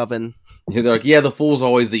roast in the oven." They're like, yeah, the fool's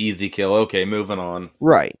always the easy kill. Okay, moving on.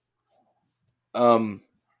 Right. Where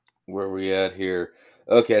are we at here?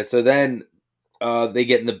 Okay, so then they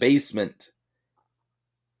get in the basement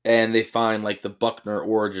and they find like the Buckner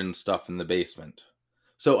origin stuff in the basement.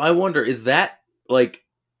 So I wonder, is that like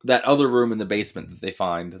that other room in the basement that they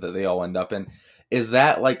find that they all end up in? Is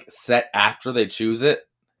that like set after they choose it?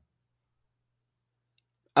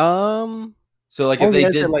 So like if Oh they yeah,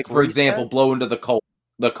 is it did, like for reset? example, blow into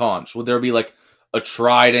the conch, would there be like a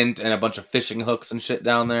trident and a bunch of fishing hooks and shit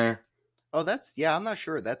down there? Oh, that's yeah. I'm not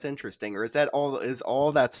sure. That's interesting. Or is that all? Is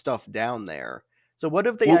all that stuff down there? So what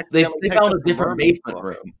if they Well, they accidentally they picked found up a the different mermaid basement book?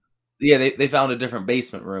 room. Yeah, they found a different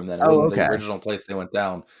basement room then. It Oh, wasn't the okay. original place they went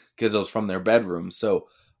down because it was from their bedroom. So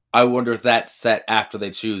I wonder if that's set after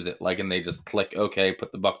they choose it, like, and they just click okay,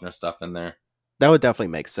 put the Buckner stuff in there. That would definitely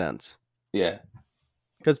make sense. Yeah,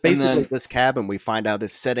 Because and basically, then this cabin we find out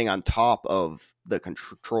is sitting on top of the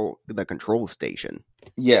control station.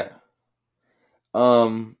 yeah,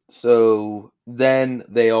 so then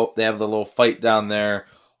they have the little fight down there.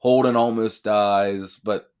 Holden almost dies,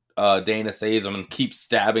 but Dana saves him and keeps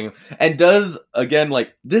stabbing him, and does again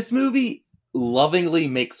like this movie lovingly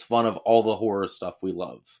makes fun of all the horror stuff we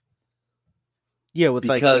love. Yeah, with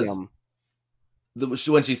like Because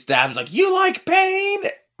when she stabs, like, you like pain?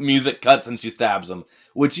 Music cuts and she stabs him.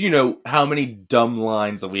 Which, you know, how many dumb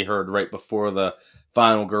lines have we heard right before the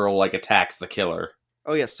final girl, like, attacks the killer?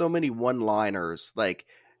 oh yeah, so many one-liners. Like,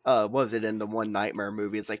 was it in the one Nightmare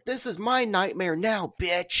movie? It's like, this is my nightmare now,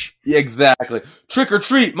 bitch. Yeah, exactly. Trick or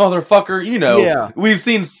treat, motherfucker. You know, Yeah. we've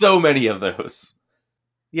seen so many of those.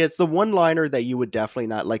 Yeah, it's the one-liner that you would definitely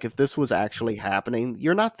not like if this was actually happening.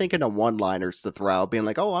 You're not thinking of one-liners to throw out, being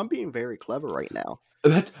like, "Oh, I'm being very clever right now."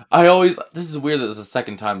 This is weird that this is the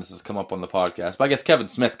second time this has come up on the podcast, but I guess Kevin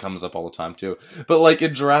Smith comes up all the time too. But like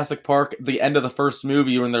in Jurassic Park, the end of the first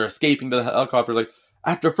movie when they're escaping to the helicopter, like,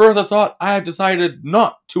 after further thought, I have decided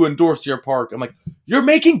not to endorse your park. I'm like, you're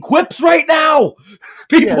making quips right now!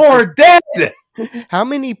 People are dead! How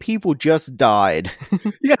many people just died?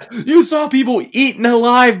 Yes, you saw people eaten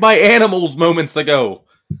alive by animals moments ago.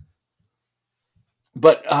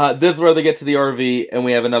 But this is where they get to the RV, and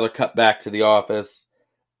we have another cut back to the office.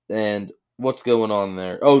 And what's going on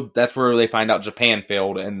there? Oh, that's where they find out Japan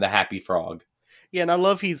failed and the Happy Frog. Yeah, and I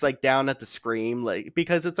love he's like down at the Scream, like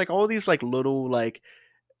because it's like all these like little like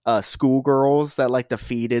schoolgirls that like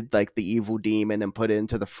defeated like the evil demon and put it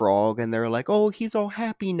into the frog, and they're like, "Oh, he's all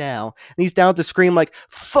happy now," and he's down to Scream like,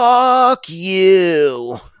 "Fuck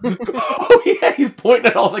you." Oh yeah, he's pointing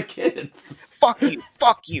at all the kids. Fuck you,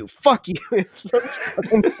 fuck you, fuck you. It's so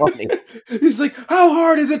fucking funny. He's like, how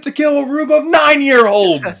hard is it to kill a room of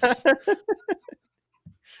 9-year-olds?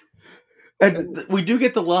 And we do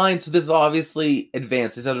get the line, so this is obviously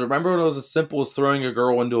advanced. He says, remember when it was as simple as throwing a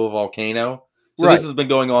girl into a volcano? So Right. this has been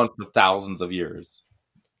going on for thousands of years.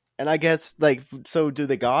 And I guess like, so do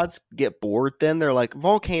the gods get bored then? They're like,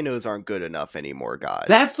 volcanoes aren't good enough anymore, guys.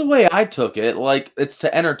 That's the way I took it. Like, it's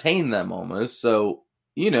to entertain them almost. So,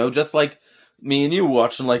 you know, just like me and you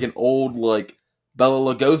watching like an old like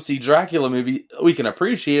Bela Lugosi Dracula movie, we can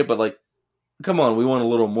appreciate it, but like, come on, we want a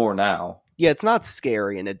little more now. Yeah, it's not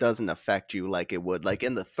scary and it doesn't affect you like it would. Like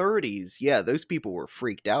in the 30s, yeah, those people were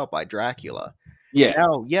freaked out by Dracula. Yeah.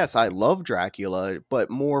 Now, yes, I love Dracula, but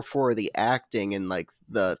more for the acting and like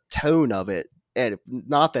the tone of it, and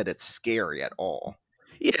not that it's scary at all.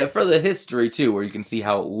 Yeah, for the history too, where you can see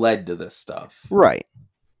how it led to this stuff. Right.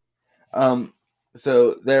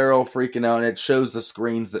 So they're all freaking out, and it shows the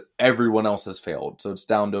screens that everyone else has failed. So it's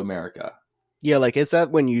down to America. Yeah, like is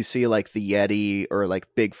that when you see like the Yeti or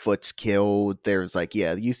like Bigfoot's killed? There's like,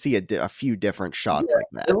 yeah, you see a few different shots like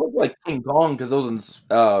that. It looked like King Kong because it was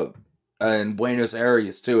in Buenos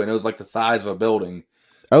Aires too, and it was like the size of a building.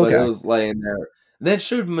 Okay. But it was laying there. And then it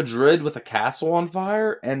showed Madrid with a castle on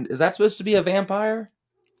fire, and is that supposed to be a vampire?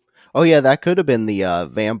 Oh yeah, that could have been the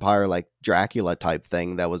vampire like Dracula type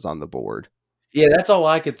thing that was on the board. Yeah, that's all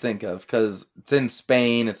I could think of because it's in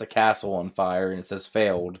Spain. It's a castle on fire, and it says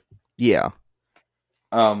failed. Yeah.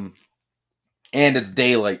 And it's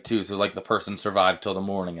daylight too, so like the person survived till the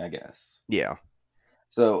morning, I guess. Yeah.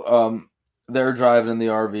 So they're driving in the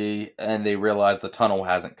RV and they realize the tunnel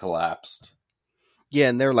hasn't collapsed. Yeah,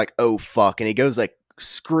 and they're like, "Oh fuck!" And he goes like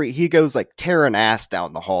he goes like tearing ass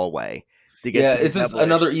down the hallway to get. Yeah, to is the this devilish-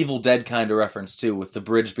 another Evil Dead kind of reference too, with the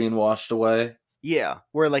bridge being washed away? Yeah,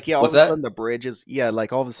 where like all What's of a that? sudden the bridge is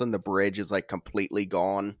like all of a sudden the bridge is like completely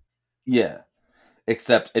gone. Yeah.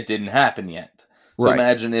 except it didn't happen yet. So Right.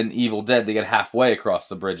 imagine in Evil Dead, they get halfway across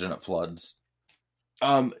the bridge and it floods.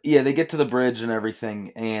 Yeah, they get to the bridge and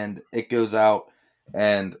everything, and it goes out,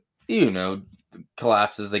 and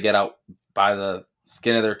collapses. They get out by the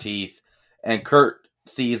skin of their teeth, and Kurt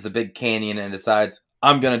sees the big canyon and decides,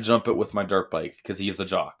 I'm gonna jump it with my dirt bike because he's the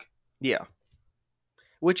jock. Yeah.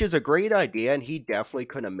 Which is a great idea, and he definitely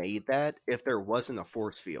could have made that if there wasn't a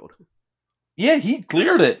force field. Yeah, he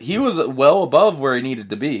cleared it. He was well above where he needed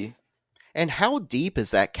to be. And how deep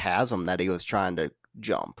is that chasm that he was trying to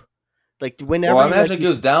jump? Like, Well, whenever I you, imagine it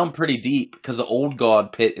goes down pretty deep because the Old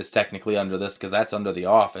God pit is technically under this because that's under the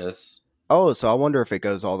office. oh, so I wonder if it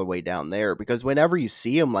goes all the way down there, because whenever you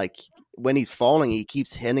see him, like, when he's falling, he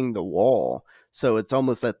keeps hitting the wall. So it's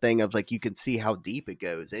almost that thing of, like, you can see how deep it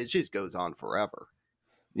goes. It just goes on forever.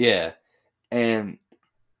 Yeah, and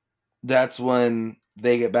that's when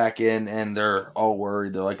they get back in and they're all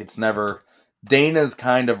worried. They're like, it's never. Dana's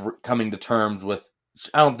kind of coming to terms with.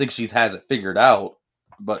 I don't think she has it figured out,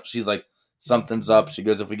 but she's like, something's up. She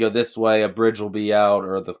goes, if we go this way, a bridge will be out,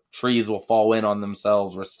 or the trees will fall in on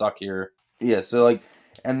themselves. We're stuck here. Yeah, so like,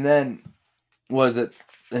 and then was it?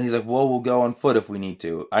 And he's like, well, we'll go on foot if we need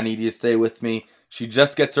to. I need you to stay with me. She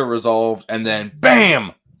just gets her resolved, and then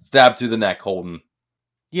bam, stabbed through the neck, Holden.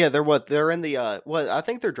 Yeah, they're in the I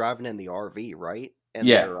think they're driving in the RV, right? And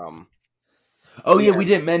Yeah. they're Oh yeah, we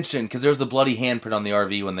didn't mention because there was the bloody handprint on the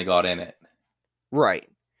RV when they got in it. right.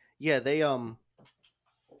 Yeah, they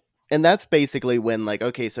and that's basically when, like,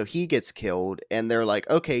 okay, so he gets killed and they're like,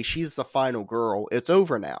 okay, she's the final girl. It's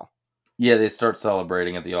over now. Yeah, they start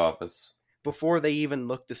celebrating at the office. Before they even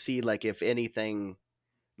look to see, like, if anything,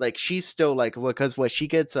 like, she's still like, because what she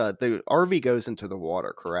gets the RV goes into the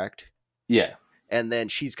water, correct? Yeah. And then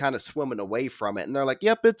she's kind of swimming away from it, and they're like,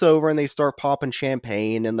 yep, it's over, and they start popping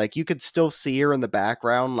champagne, and like you could still see her in the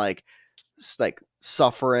background, like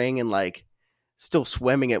suffering and like still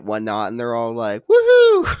swimming and whatnot, and they're all like,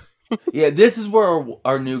 woohoo. Yeah, this is where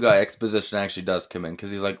our new guy exposition actually does come in,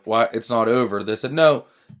 because he's like, why, it's not over. They said, no,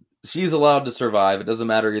 she's allowed to survive. It doesn't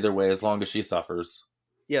matter either way as long as she suffers.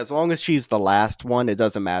 Yeah, as long as she's the last one, it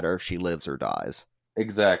doesn't matter if she lives or dies.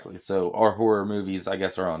 Exactly. So our horror movies, I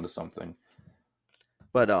guess, are onto something.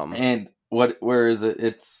 But and where is it?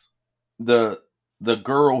 It's the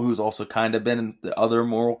girl who's also kind of been in the other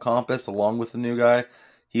moral compass along with the new guy.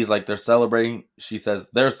 He's like, they're celebrating. She says,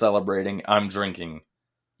 they're celebrating. I'm drinking.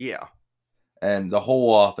 yeah. And the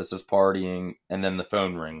whole office is partying, and then the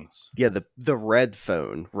phone rings. Yeah, the red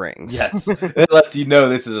phone rings. Yes. It lets you know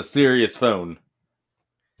this is a serious phone.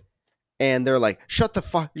 And they're like, shut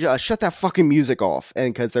that fucking music off.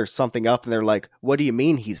 And because there's something up, and they're like, what do you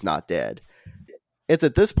mean he's not dead? It's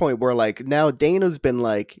at this point where, like, now Dana's been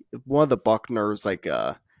like, one of the Buckners like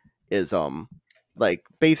is like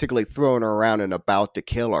basically throwing her around and about to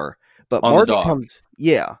kill her. But On Marty comes,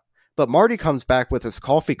 yeah. But Marty comes back with his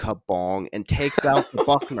coffee cup bong and takes out the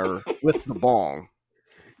Buckner with the bong.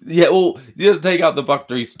 Yeah, well, he doesn't take out the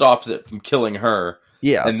Buckner. He stops it from killing her.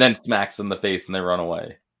 Yeah, and then smacks in the face, and they run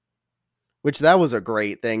away. Which that was a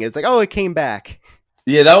great thing. It's like, oh, it came back.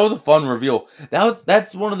 Yeah, that was a fun reveal.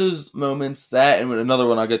 That's one of those moments, that and another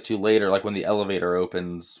one I'll get to later, like when the elevator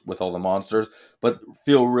opens with all the monsters, but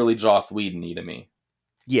feel really Joss Whedon-y to me.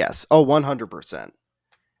 Yes. Oh, 100%.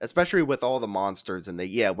 Especially with all the monsters and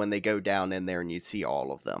when they go down in there and you see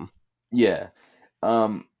all of them. Yeah.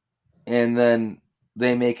 And then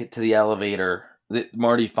they make it to the elevator.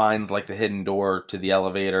 Marty finds like the hidden door to the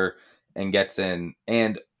elevator and gets in,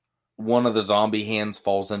 and one of the zombie hands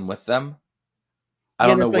falls in with them. I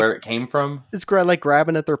don't know where it came from. It's like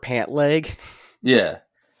grabbing at their pant leg. Yeah.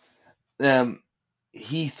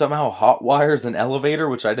 He somehow hot wires an elevator,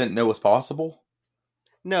 which I didn't know was possible.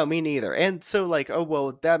 No, me neither. And so, like, oh,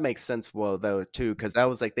 well, that makes sense, though, too, because that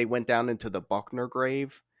was like they went down into the Buckner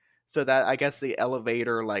grave. So that, I guess the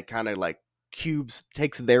elevator, like, kind of like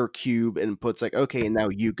takes their cube and puts like, okay, now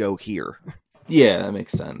you go here. Yeah, that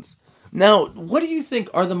makes sense. Now, what do you think?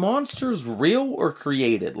 Are the monsters real or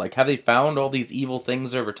created? Like, have they found all these evil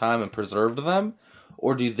things over time and preserved them?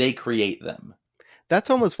 Or do they create them? That's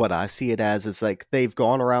almost what I see it as, is like they've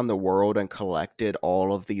gone around the world and collected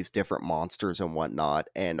all of these different monsters and whatnot,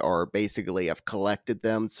 and are basically have collected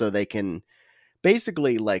them so they can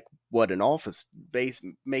basically, like, what an office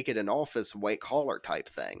make it an office white collar type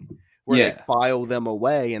thing. Where they file them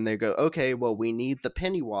away and they go, okay, well, we need the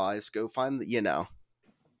Pennywise, go find the,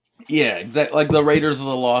 Yeah, exactly. Like the Raiders of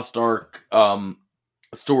the Lost Ark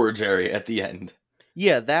storage area at the end.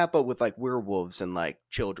 Yeah, that, but with like werewolves and like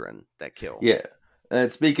children that kill. Yeah.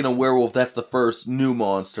 And speaking of werewolf, that's the first new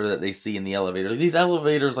monster that they see in the elevator. These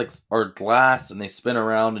elevators like are glass and they spin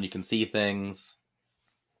around and you can see things.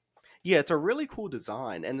 Yeah, it's a really cool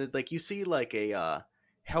design, and like you see like a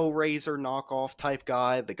Hellraiser knockoff type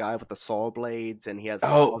guy, the guy with the saw blades, and he has the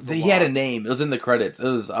Oh, puzzle he had a box. name. It was in the credits. It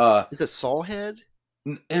was Is it Sawhead?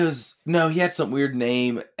 it was no, he had some weird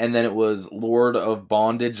name, and then it was Lord of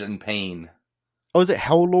Bondage and Pain. Oh, is it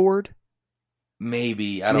Hell Lord?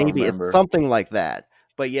 Maybe I don't Maybe it's remember. something like that.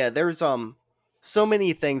 But yeah, there's so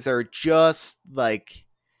many things that are just like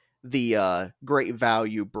the great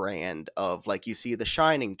value brand of like you see the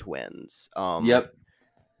Shining twins. Yep.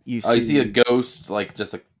 You You see a see ghost, like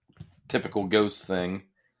just a typical ghost thing.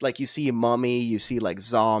 like you see Mummy, you see like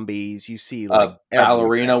zombies, you see like A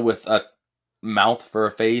ballerina everything. with a mouth for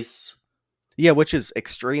a face. Yeah, which is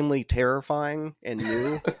extremely terrifying and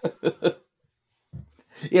new.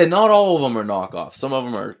 Yeah, not all of them are knockoffs. Some of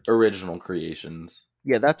them are original creations.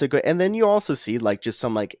 Yeah, that's a good. And then you also see like just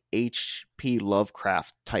some like H.P.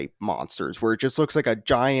 Lovecraft type monsters where it just looks like a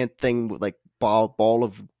giant thing with like ball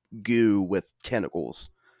of goo with tentacles.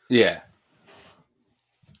 Yeah.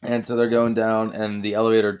 And so they're going down, and the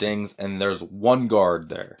elevator dings, and there's one guard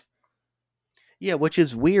there. Yeah, which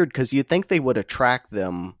is weird because you'd think they would attract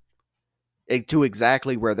them to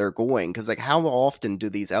exactly where they're going. Because like, how often do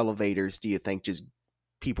these elevators do you think just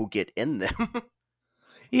people get in them?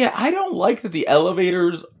 Yeah, I don't like that the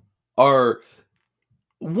elevators are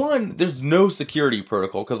one, there's no security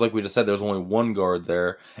protocol because, like we just said, there's only one guard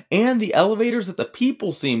there, and the elevators that the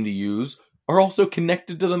people seem to use are also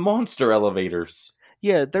connected to the monster elevators.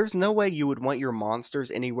 Yeah, there's no way you would want your monsters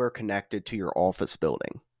anywhere connected to your office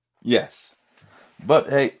building. Yes, but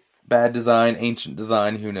hey, bad design, ancient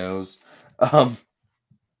design, who knows? Um,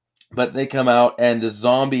 but they come out, and the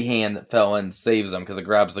zombie hand that fell in saves them because it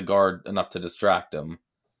grabs the guard enough to distract him.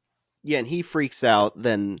 Yeah, and he freaks out.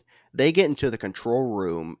 Then they get into the control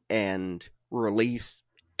room and release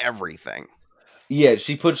everything. Yeah,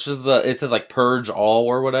 she pushes it says like purge all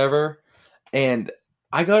or whatever. And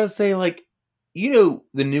I gotta say, like, the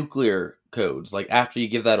nuclear codes, like after you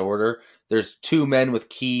give that order, there's two men with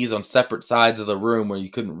keys on separate sides of the room where you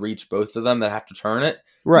couldn't reach both of them that have to turn it.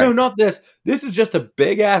 No, Right. not this. This is just a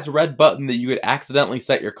big ass red button that you could accidentally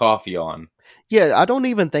set your coffee on. Yeah, I don't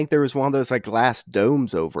even think there was one of those like glass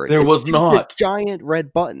domes over it. There It's was just a not. giant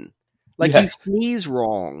red button. Like you Yes, sneeze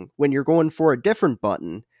wrong when you're going for a different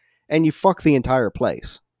button and you fuck the entire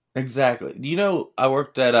place. exactly. I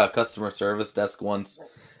worked at a customer service desk once,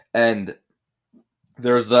 and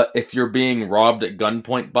there's the if you're being robbed at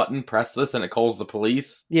gunpoint button, press this and it calls the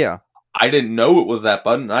police. Yeah. I didn't know it was that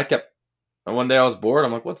button. And one day I was bored.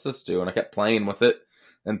 I'm like, what's this do? And I kept playing with it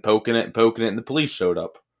and poking it, and the police showed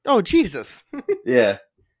up. Oh Jesus. Yeah.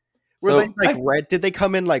 Were they So, like red? Did they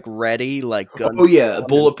come in like ready, like oh guns yeah, a drawn and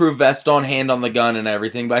bulletproof vest on, hand on the gun, and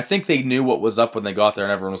everything. But I think they knew what was up when they got there,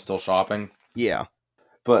 and everyone was still shopping. yeah.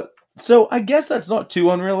 But so I guess that's not too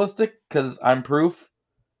unrealistic because I'm proof.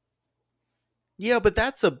 Yeah, but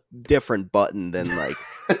that's a different button than like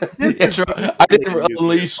Yeah, true. I basically a didn't nuclear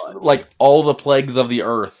unleash button. like all the plagues of the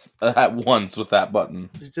earth at once with that button.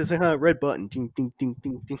 It's just a red button. Ding ding ding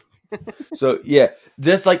ding ding. So yeah,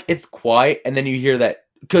 just like it's quiet, and then you hear that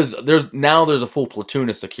because there's a full platoon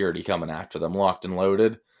of security coming after them, locked and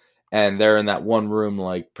loaded, and they're in that one room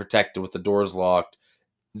like protected with the doors locked.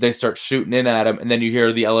 They start shooting in at him, and then you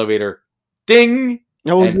hear the elevator ding,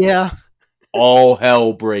 Oh and yeah. all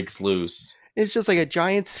hell breaks loose. It's just like a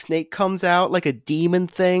giant snake comes out, like a demon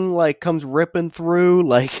thing, like comes ripping through,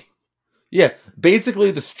 like Yeah,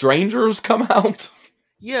 basically the strangers come out.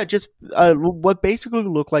 yeah, just what basically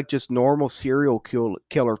look like just normal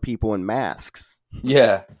killer people in masks.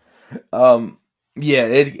 Yeah. Um yeah,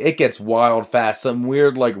 it gets wild fast. Some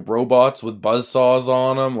weird like robots with buzzsaws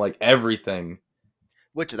on them, like everything.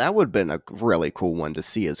 Which that would have been a really coll one to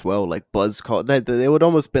see as well, like Buzz call that they would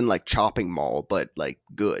almost been like Chopping Mall, but like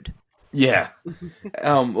good. Yeah.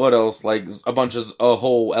 What else? Like a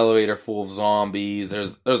whole elevator full of zombies.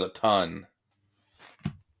 There's a ton.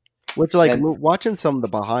 Which like And watching some of the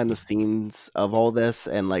behind the scenes of all this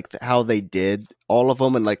and like how they did all of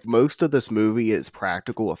them, and like most of this movie is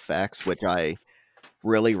practical effects, which I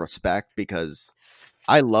really respect because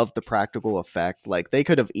I love the practical effect. Like they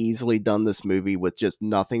could have easily done this movie with just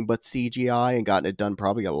nothing but CGI and gotten it done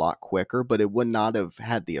probably a lot quicker, but it would not have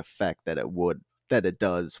had the effect that it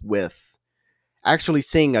does with actually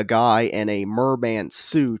seeing a guy in a merman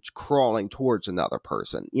suit crawling towards another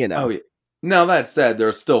person, you oh know. yeah. Now that said,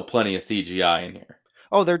 there's still plenty of CGI in here.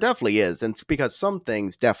 Oh, there definitely is. And it's because some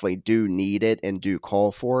things definitely do need it and do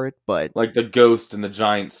call for it, Like the ghost and the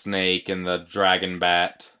giant snake and the dragon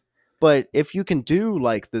bat. but if you can do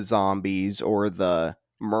like the zombies or the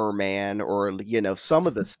merman or some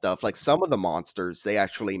of the stuff, like some of the monsters they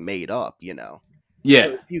actually made up. So Yeah.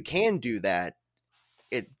 if you can do that,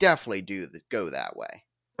 it definitely do go that way.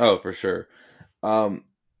 Oh, for sure. Um,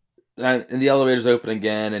 and the elevators open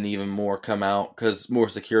again, and even more come out because more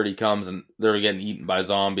security comes, and they're getting eaten by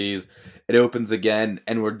zombies. It opens again,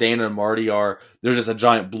 and where Dana and Marty are, there's just a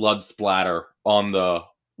giant blood splatter on the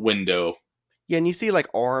window. Yeah, and you see like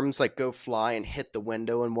arms like go fly and hit the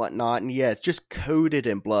window and whatnot, and yeah, it's just coated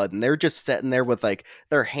in blood, and they're just sitting there with like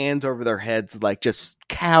their hands over their heads, like just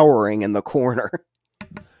cowering in the corner.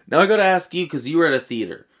 Now I got to ask you because you were at a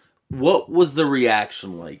theater. What was the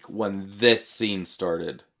reaction like when this scene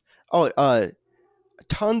started? Oh,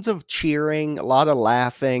 tons of cheering, a lot of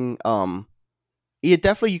laughing.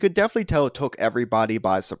 You could definitely tell it took everybody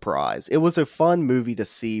by surprise. It was a fun movie to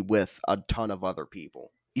see with a ton of other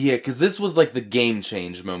people. Yeah, because this was like the game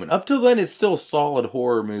change moment. Up till then, it's still a solid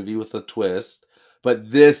horror movie with a twist,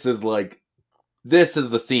 but this is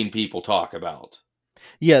the scene people talk about.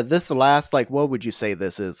 Yeah, this last like what would you say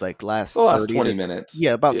this is like The last last 30 20 to minutes.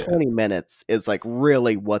 yeah, about Yeah. 20 minutes is like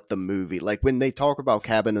really what the movie like when they talk about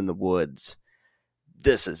Cabin in the Woods,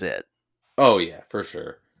 this is it. Oh, yeah, for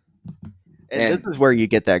sure. And this And, is where you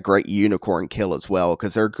get that great unicorn kill as well,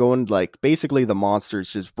 because they're going like basically the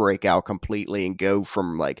monsters just break out completely and go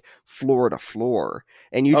from like floor to floor,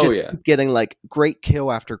 and you oh, just yeah. keep getting like great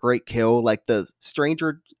kill after great kill. Like the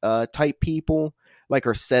stranger type people, like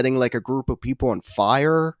are setting like a group of people on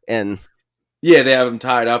fire, and Yeah, they have them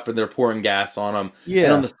tied up and they're pouring gas on them.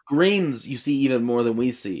 And on yeah, the screens, you see even more than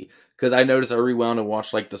we see. Because I noticed I rewound and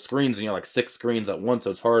watched like the screens, and you're like 6 screens at once, so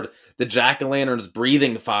it's hard. The jack o' lantern's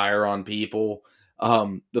breathing fire on people.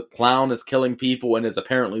 The clown is killing people and is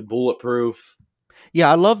apparently bulletproof. yeah,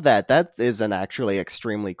 I love that. That is an actually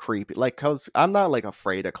extremely creepy. Like, cause I'm not like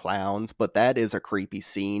afraid of clowns, but that is a creepy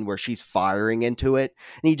scene where she's firing into it,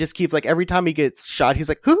 and he just keeps like every time he gets shot, he's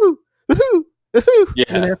like hoo hoo hoo hoo, you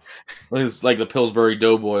Yeah, know? it's like the Pillsbury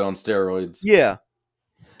Doughboy on steroids. Yeah.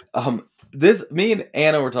 This me and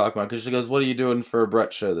Anna were talking about because she goes, "What are you doing for a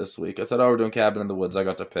Brett show this week?" I said, "Oh, we're doing Cabin in the Woods. I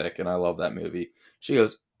got to pick, and I love that movie." She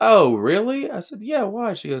goes, "Oh, really?" I said, "Yeah,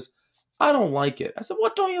 why?" She goes, "I don't like it." I said,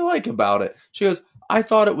 "What don't you like about it?" She goes, "I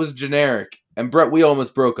thought it was generic." And Brett, we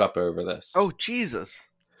almost broke up over this. Oh Jesus.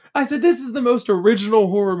 I said, "This is the most original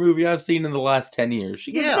horror movie I've seen in the last 10 years."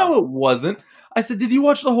 She goes, Yeah. "No, it wasn't." I said, "Did you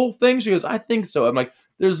watch the whole thing?" She goes, "I think so." I'm like,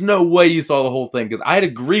 "There's no way you saw the whole thing because I'd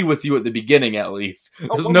agree with you at the beginning at least.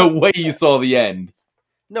 Oh, There's no way 100%. you saw the end."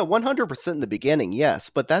 No, 100% in the beginning, yes,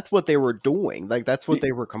 but that's what they were doing. Like that's what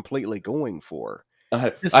they were completely going for. To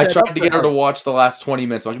I set tried up to the get her to watch the last 20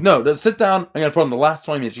 minutes. I'm like, "No, sit down. I'm going to put on the last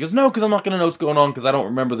 20 minutes." She goes, "No, because I'm not going to know what's going on because I don't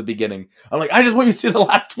remember the beginning." I'm like, "I just want you to see the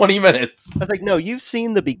last 20 minutes." I was like, no, you've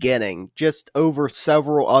seen the beginning just over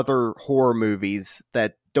several other horror movies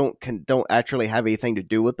that don't actually have anything to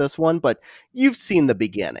do with this one, but you've seen the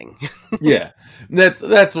beginning. Yeah, that's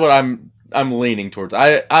what I'm leaning towards.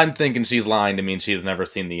 I'm thinking she's lying to me and she has never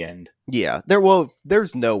seen the end. Yeah,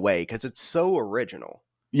 there's no way because it's so original.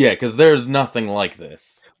 Yeah, because there's nothing like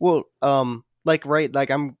this. Well, like right, like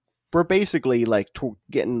we're basically like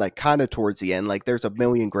getting like kind of towards the end. Like there's a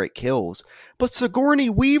million great kills, but Sigourney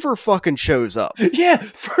Weaver fucking shows up, Yeah,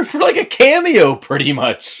 for like a cameo, pretty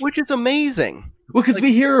much. which is amazing. Well, because Like,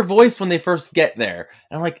 we hear her voice when they first get there,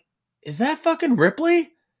 and I'm like, "Is that fucking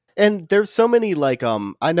Ripley?" and there's so many like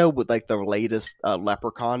I know with like the latest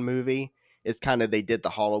Leprechaun movie is kind of they did the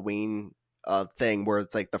Halloween thing where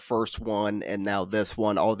it's like the first one and now this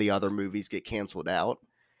one, all the other movies get canceled out.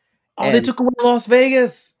 Oh, they And took away Las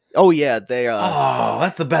Vegas. oh yeah, they Oh,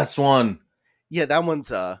 that's the best one. yeah, that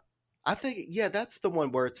one's I think yeah, that's the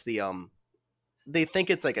one where it's the they think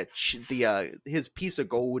it's like his piece of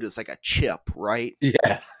gold is like a chip, right?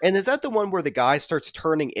 Yeah, And is that the one where the guy starts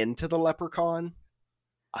turning into the leprechaun?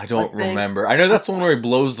 I don't I think. remember. I know that's the one where he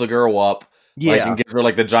blows the girl up, like, Yeah. and gives her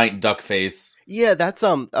like the giant duck face. Yeah, that's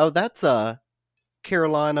that's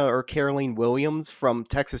Carolina or Caroline Williams from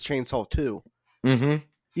Texas Chainsaw 2. Mm-hmm.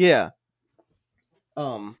 Yeah.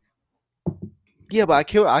 Um yeah, but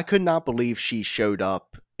I could not believe she showed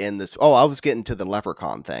up in this. Oh, I was getting to the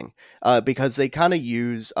leprechaun thing. Because they kind of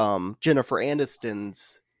use Jennifer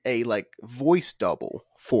Aniston's a like voice double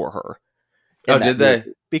for her Oh, in that did they?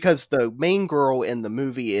 movie. Because the main girl in the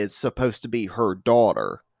movie is supposed to be her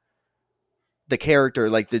daughter. The character,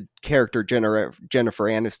 like the character Jennifer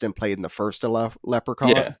Aniston played in the first Leprechaun,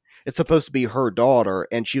 Yeah. it's supposed to be her daughter,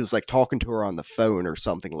 and she was like talking to her on the phone or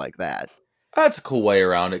something like that. That's a cool way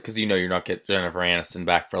around it because you're not getting Jennifer Aniston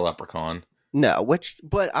back for Leprechaun. No,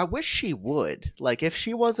 but I wish she would. Like if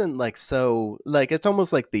she wasn't like so like it's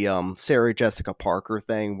almost like the Sarah Jessica Parker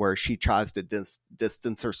thing where she tries to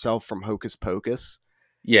distance herself from Hocus Pocus.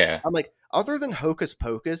 Yeah. I'm like Other than Hocus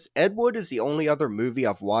Pocus, Ed Wood is the only other movie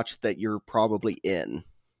I've watched that you're probably in.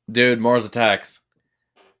 Dude, Mars Attacks.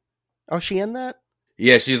 Oh, is she in that?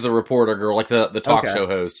 Yeah, she's the reporter girl, like the talk Okay. show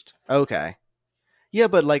host. Okay. Yeah,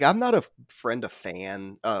 but like I'm not a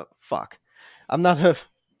fan. Fuck. I'm not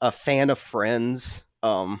a fan of Friends.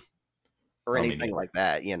 Or Oh, me anything neither. like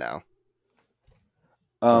that, you know.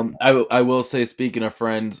 I will say, speaking of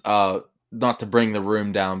Friends, not to bring the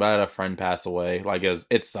room down, but I had a friend pass away. Like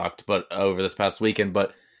it sucked, but over this past weekend.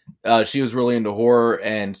 But she was really into horror,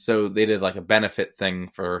 and so they did like a benefit thing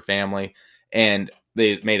for her family, and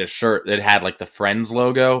they made a shirt that had like the Friends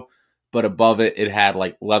logo, but above it had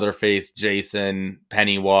like Leatherface, Jason,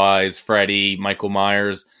 Pennywise, Freddy, Michael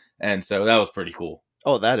Myers, and so that was pretty cool.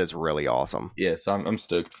 Oh, that is really awesome. Yeah, so I'm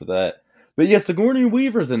stoked for that. But yeah, Sigourney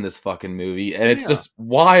Weaver's in this fucking movie, and it's Yeah. just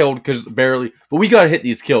wild because barely. But we gotta hit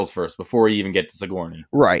these kills first before we even get to Sigourney.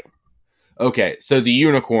 Right. Okay, so the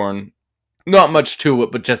unicorn, not much to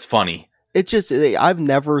it, but just funny. It's just I've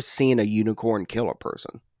never seen a unicorn kill a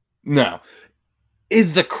person. No.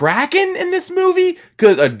 Is the Kraken in this movie?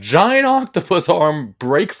 Because a giant octopus arm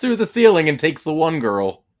breaks through the ceiling and takes the one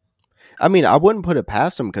girl. I mean, I wouldn't put it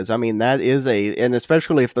past them because I mean that is and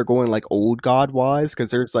especially if they're going like old god wise,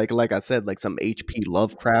 because there's like I said, like some H.P.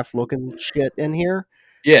 Lovecraft looking shit in here.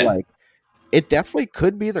 Yeah, Like it definitely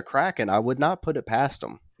could be the Kraken. I would not put it past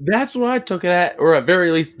them. that's what I took it at, or at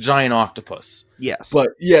very least, giant octopus. Yes, But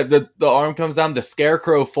yeah, the arm comes down. The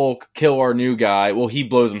Scarecrow folk kill our new guy. Well, he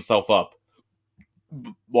blows himself up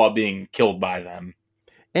while being killed by them.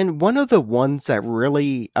 and one of the ones that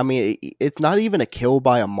really, I mean, it's not even a kill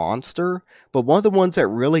by a monster, but one of the ones that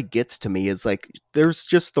really gets to me is like there's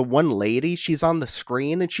just the one lady. She's on the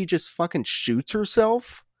screen and she just fucking shoots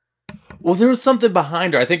herself. Well, there was something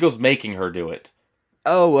behind her. I think it was making her do it.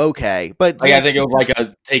 Oh, okay, but Like I think it was like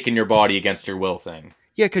a taking your body against your will thing.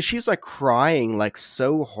 yeah, because she's like crying like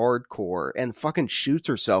so hardcore and fucking shoots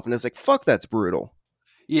herself, and it's like fuck, that's brutal.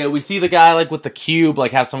 Yeah, we see the guy like with the cube,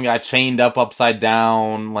 like have some guy chained up upside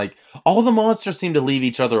down. Like all the monsters seem to leave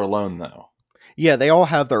each other alone, though. Yeah, they all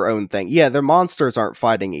have their own thing. Yeah, their monsters aren't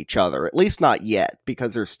fighting each other, at least not yet,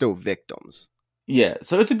 because they're still victims. Yeah,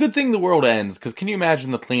 so it's a good thing the world ends. Because can you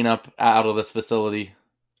imagine the cleanup out of this facility?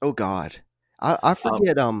 Oh God, I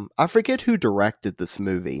forget. I forget who directed this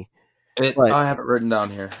movie. But I have it written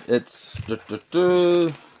down here. It's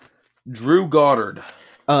Drew Goddard.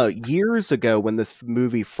 years ago when this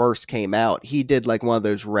movie first came out, he did like one of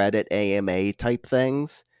those Reddit AMA type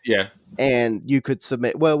things. Yeah. And you could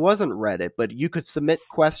submit, well, it wasn't Reddit, but you could submit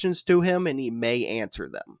questions to him and he may answer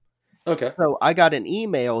them. Okay. So I got an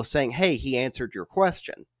email saying, hey, he answered your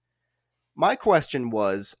question. My question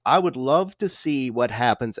was, I would love to see what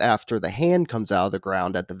happens after the hand comes out of the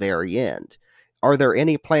ground at the very end. Are there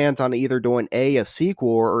any plans on either doing a sequel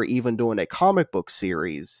or even doing a comic book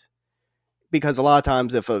series? Because a lot of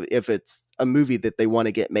times if it's a movie that they want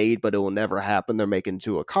to get made but it will never happen, they're making it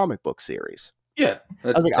into a comic book series. Yeah. I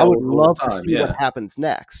was like, I would love to see what happens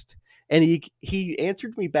next. And he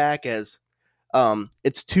answered me back as,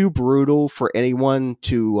 it's too brutal for anyone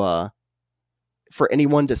to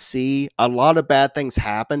see. A lot of bad things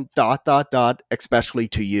happen, ... especially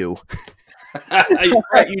to you.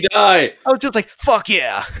 Brett, you die. I was just like, fuck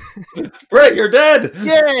yeah. Brett, you're dead.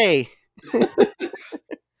 Yay.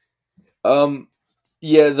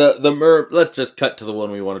 Yeah, let's just cut to the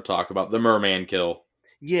one we want to talk about, the merman kill.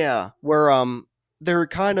 Yeah, where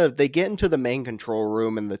they get into the main control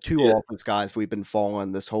room and the two office guys we've been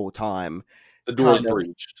following this whole time. The door's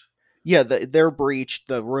breached. Yeah, they're breached,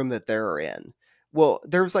 the room that they're in. Well,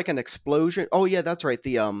 there's like an explosion. Oh yeah, that's right.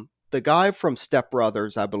 The guy from Step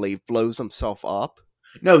Brothers, I believe, blows himself up.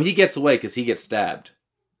 No, he gets away because he gets stabbed.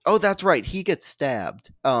 Oh, that's right. He gets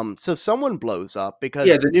stabbed. So someone blows up because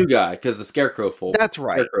the new guy, because the Scarecrow folk. That's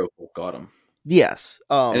right. Scarecrow folk got him. Yes.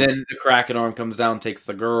 And then the Kraken arm comes down, takes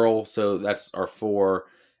the girl. So that's our 4.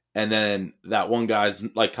 And then that one guy's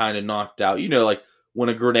like kind of knocked out. You know, like when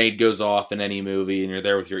a grenade goes off in any movie and you're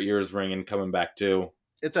there with your ears ringing, coming back to.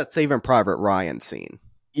 It's that Saving Private Ryan scene.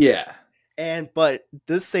 Yeah. But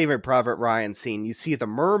this Saving Private Ryan scene, you see the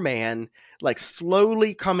merman like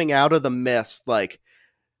slowly coming out of the mist, like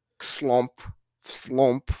slump,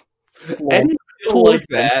 slump, slump. Any kill like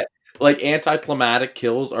that, like anticlimactic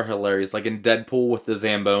kills are hilarious. Like in Deadpool with the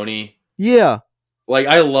Zamboni. Yeah. Like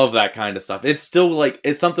I love that kind of stuff. It's still like,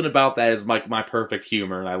 it's something about that is like my perfect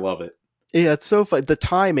humor and I love it. Yeah, it's so fun. The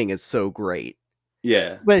timing is so great.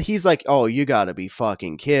 Yeah. But he's like, oh, you gotta be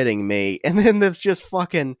fucking kidding me. And then there's just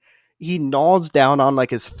fucking, he gnaws down on like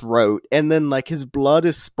his throat and then like his blood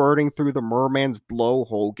is spurting through the merman's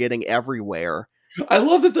blowhole, getting everywhere. I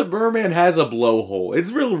love that the merman has a blowhole.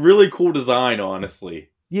 It's really cool design, honestly.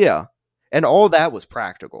 Yeah. And all that was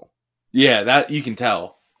practical. Yeah, that you can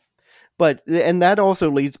tell. But and that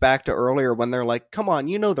also leads back to earlier when they're like, "Come on,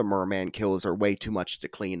 you know the merman kills are way too much to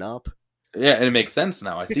clean up." Yeah, and it makes sense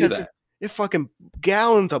now. I see Because that. it fucking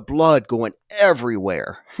gallons of blood going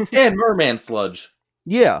everywhere. And merman sludge.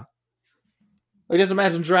 Yeah. Like, just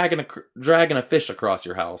imagine dragging a fish across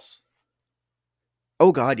your house.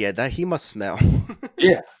 Oh god, yeah, that he must smell.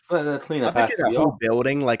 Yeah, that I cleanup bet has you to that be whole off.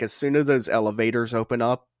 building, like as soon as those elevators open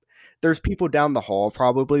up, there's people down the hall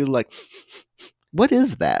probably like, what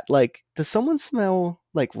is that? Like, does someone smell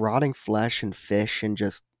like rotting flesh and fish and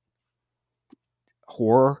just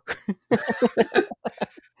horror?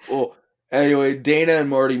 Well, anyway, Dana and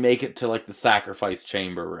Marty make it to like the sacrifice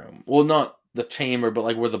chamber room. Well, not the chamber, but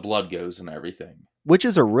like where the blood goes and everything. Which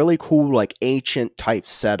is a really cool, like ancient type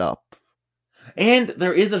setup. And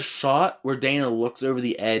there is a shot where Dana looks over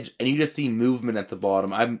the edge and you just see movement at the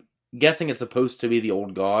bottom. I'm guessing it's supposed to be the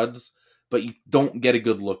old gods, but you don't get a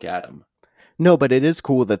good look at them. No, but it is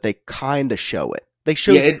cool that they kind of show it. They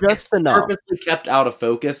show Yeah, it's just enough. purposely kept out of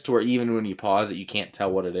focus to where even when you pause it, you can't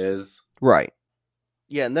tell what it is. Right.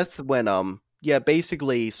 Yeah, and that's when yeah,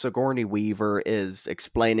 basically Sigourney Weaver is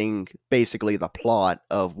explaining basically the plot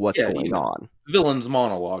of what's Yeah, going on. villains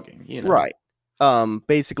monologuing, Right.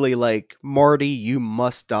 Basically like Marty, you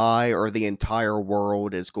must die or the entire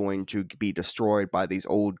world is going to be destroyed by these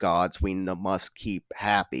old gods. We must keep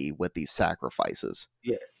happy with these sacrifices.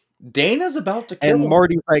 Yeah. Dana's about to kill And him.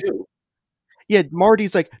 Marty's like, too. yeah,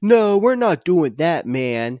 Marty's like, no, we're not doing that,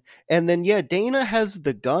 man. And then, yeah, Dana has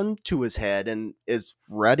the gun to his head and is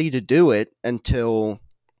ready to do it until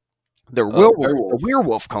the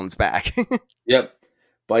werewolf comes back. Yep.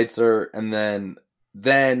 Bites her, and then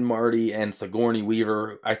Marty and Sigourney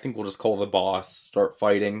Weaver, I think we'll just call the boss, start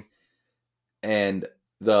fighting. And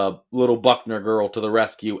the little Buckner girl to the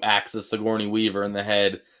rescue axes Sigourney Weaver in the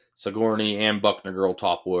head. Sigourney and Buckner girl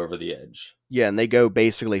topple over the edge. Yeah, and they go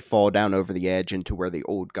basically fall down over the edge into where the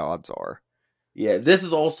old gods are. Yeah, this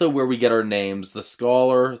is also where we get our names: the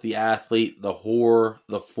scholar, the athlete, the whore,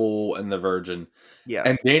 the fool, and the virgin. Yes.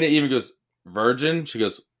 And Dana even goes, virgin? She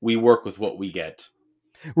goes, we work with what we get.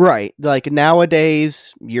 Right. Like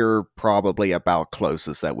nowadays, you're probably about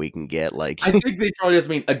closest that we can get. Like I think they probably just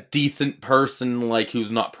mean a decent person, like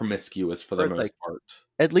who's not promiscuous for the most part.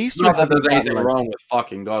 At least you not that haven't there's anything like, wrong with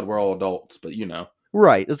fucking. God, we're all adults, but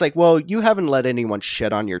Right. It's like, well, you haven't let anyone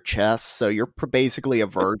shit on your chest, so you're basically a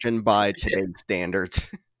virgin by today's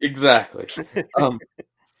standards. Exactly. And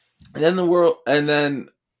then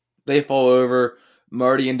they fall over.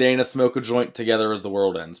 Marty and Dana smoke a joint together as the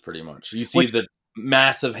world ends, pretty much. You see the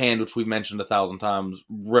massive hand, which we've mentioned 1,000 times,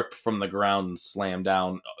 rip from the ground and slam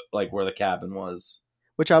down, like where the cabin was.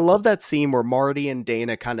 Which I love that scene where Marty and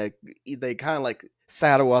Dana kind of like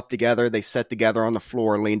saddle up together. They sit together on the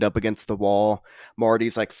floor, leaned up against the wall.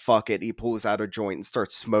 Marty's like, fuck it. He pulls out a joint and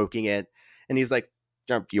starts smoking it. And he's like,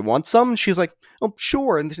 you want some? And she's like, oh,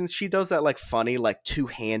 sure. And then she does that like funny, like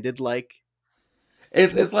two-handed, like.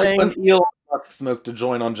 It's like when Elon Musk smoked a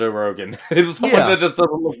joint on Joe Rogan. It's someone that just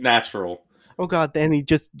doesn't look natural. Oh god, then he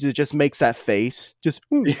just makes that face. Just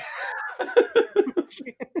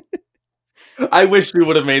I wish you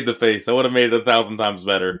would have made the face. I would have made it 1,000 times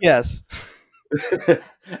better. Yes.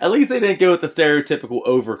 At least they didn't go with the stereotypical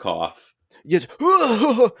overcough. Yes.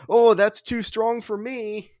 Oh, that's too strong for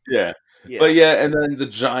me. Yeah. But yeah, and then the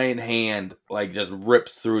giant hand like just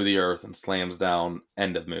rips through the earth and slams down.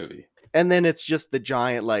 End of movie. And then it's just the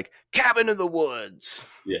giant like cabin in the woods.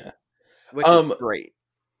 Yeah. Which is great.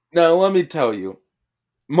 Now let me tell you,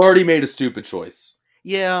 Marty made a stupid choice.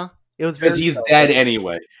 Yeah. It was because he's dead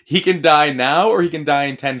anyway. He can die now or he can die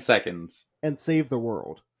in 10 seconds. And save the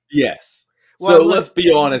world. Yes. Well, so let's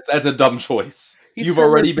be honest, that's a dumb choice. You've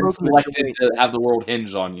already been selected to have the world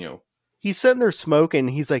hinge on you. He's sitting there smoking.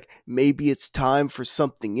 He's like, maybe it's time for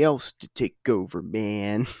something else to take over,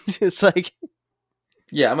 man. It's like,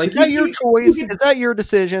 yeah, I'm like, is that your choice? Is that your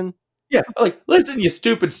decision? Yeah, like, listen, you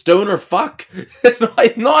stupid stoner fuck. It's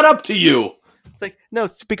not up to you. It's like, no,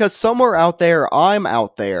 it's because somewhere out there, I'm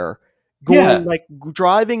out there going, like,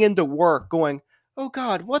 driving into work going, oh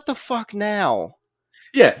God, what the fuck now?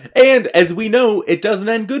 Yeah, and as we know, it doesn't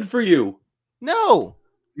end good for you. No.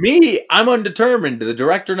 Me, I'm undetermined. The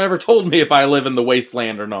director never told me if I live in the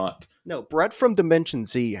wasteland or not. No, Brett from Dimension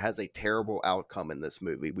Z has a terrible outcome in this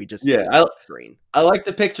movie. We just I like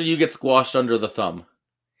to picture you get squashed under the thumb.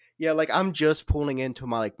 Yeah, like I'm just pulling into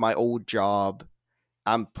my old job.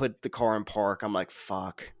 I'm put the car in park. I'm like,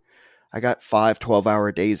 fuck. I got 5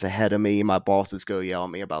 12-hour days ahead of me. My bosses go yell at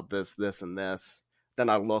me about this, this, and this. Then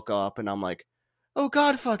I look up and I'm like, Oh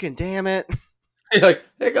god fucking damn it. You're like,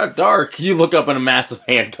 it got dark. You look up and a massive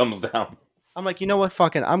hand comes down. I'm like, you know what,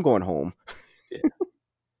 fucking, I'm going home.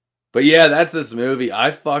 But yeah, that's this movie.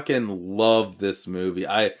 I fucking love this movie.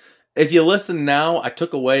 If you listen now, I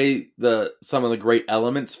took away some of the great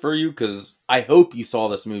elements for you because I hope you saw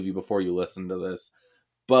this movie before you listened to this.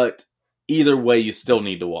 But either way, you still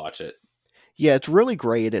need to watch it. Yeah, it's really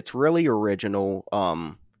great. It's really original.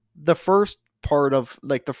 The first part of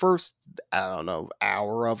like the first, I don't know,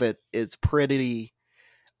 hour of it is pretty,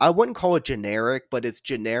 I wouldn't call it generic, but it's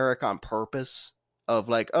generic on purpose of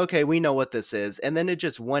like, okay, we know what this is, and then it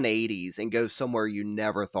just 180s and goes somewhere you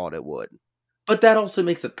never thought it would. But that also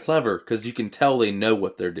makes it clever because you can tell they know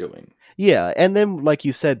what they're doing. Yeah, and then like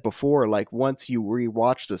you said before, like once you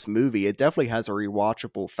rewatch this movie, it definitely has a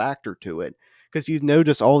rewatchable factor to it because you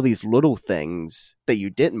notice all these little things that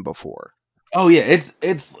you didn't before. Oh yeah,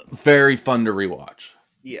 it's very fun to rewatch.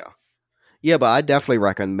 Yeah. Yeah, but I definitely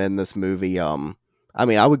recommend this movie. I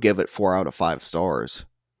mean, I would give it 4 out of 5 stars.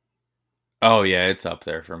 Oh yeah, it's up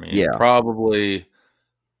there for me. Yeah. Probably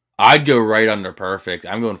I'd go right under perfect.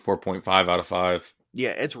 I'm going 4.5 out of 5. Yeah,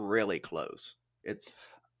 it's really close. It's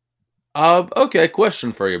Okay,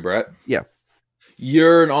 question for you, Brett. Yeah.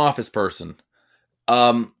 You're an office person.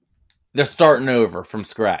 Um they're starting over from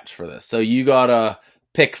scratch for this. So you got to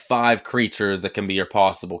pick 5 creatures that can be your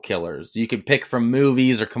possible killers. You can pick from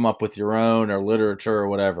movies or come up with your own or literature or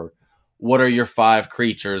whatever. What are your 5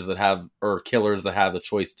 creatures that have or killers that have the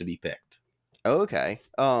choice to be picked? okay.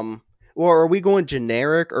 Well, are we going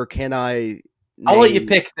generic or can I I'll let you name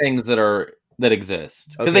pick things that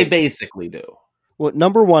exist because they Okay. basically do. Well,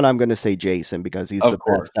 number 1 I'm going to say Jason because he's Of the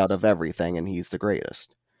course. best out of everything and he's the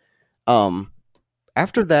greatest. Um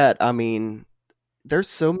After that, I mean, there's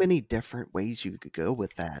so many different ways you could go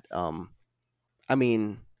with that. I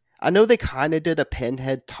mean, I know they kind of did a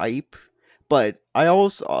Pinhead type, but I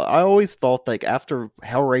always thought like after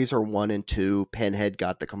Hellraiser 1 and 2, Pinhead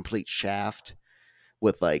got the complete shaft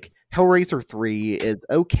with like Hellraiser 3 is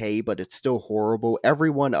okay, but it's still horrible.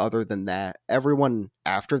 Everyone other than that, everyone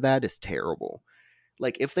after that is terrible.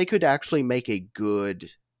 Like if they could actually make a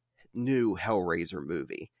good new Hellraiser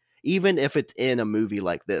movie, even if it's in a movie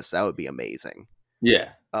like this, that would be amazing. Yeah.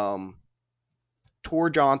 Um Tor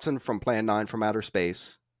Johnson from Plan 9 from Outer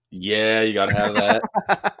Space. Yeah, you got to have that.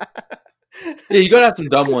 Yeah, you got to have some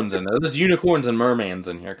dumb ones in there. There's unicorns and mermans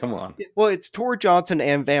in here. Come on. Well, it's Tor Johnson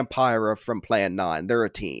and Vampira from Plan 9. They're a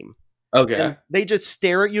team. Okay. And they just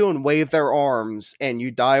stare at you and wave their arms, and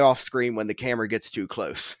you die off screen when the camera gets too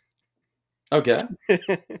close. Okay.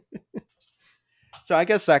 So I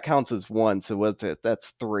guess that counts as 1. So what's it?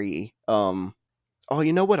 That's 3. Oh,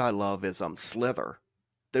 you know what I love is Slither.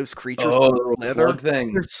 Those creatures Oh, from the little Slither, slug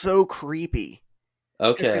thing. they're so creepy.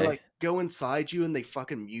 If they Okay. like go inside you and they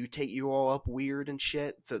fucking mutate you all up weird and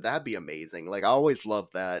shit. So that'd be amazing. Like I always love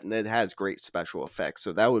that, and it has great special effects.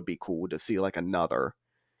 So that would be cool to see like another.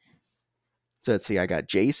 So let's see, I got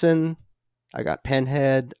Jason, I got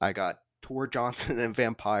Pinhead, I got Tor Johnson and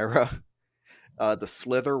Vampira, the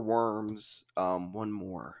Slither worms, one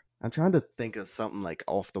more. I'm trying to think of something like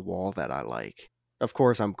off the wall that I like. Of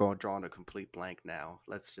course, I'm going drawing a complete blank now.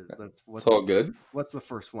 Let's It's all good. what's the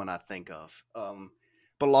first one I think of?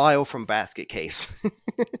 Belial from Basket Case.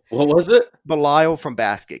 What was it? Belial from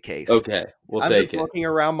Basket Case. Okay, we'll I'm take just it. looking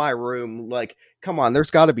around my room like, come on,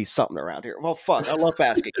 there's got to be something around here. Well, fuck, I love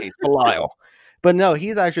Basket Case. Belial. But no,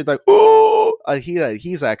 he's actually like, oh,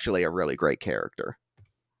 he's actually a really great character.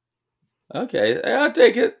 Okay, yeah, I'll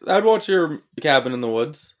take it. I'd watch your Cabin in the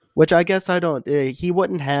Woods. Which I guess I don't. He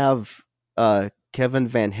wouldn't have Kevin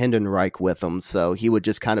Van Hindenreich with him, so he would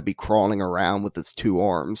just kind of be crawling around with his 2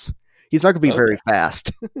 arms. He's not going to be very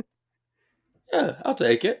fast. Yeah, I'll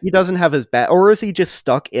take it. He doesn't have his bat, or is he just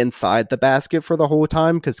stuck inside the basket for the whole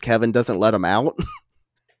time because Kevin doesn't let him out?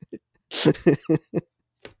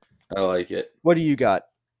 I like it. What do you got?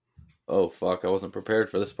 Oh fuck, I wasn't prepared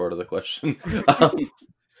for this part of the question.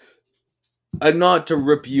 Not to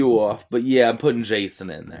rip you off, but yeah, I'm putting Jason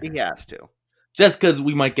in there. He has to. Just because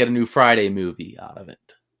we might get a new Friday movie out of it.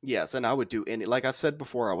 Yes, and I would do any. Like I've said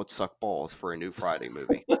before, I would suck balls for a new Friday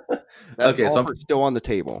movie. Okay, so offer's still on the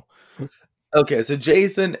table. Okay, so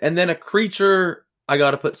Jason, and then a creature I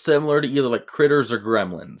gotta put similar to either like critters or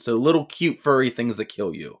gremlins. So little cute furry things that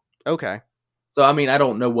kill you. Okay. So I mean, I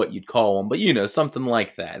don't know what you'd call them, but you know, something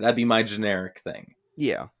like that. That'd be my generic thing.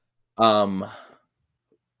 Yeah. Oh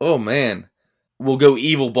man, we'll go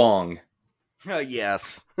Evil Bong.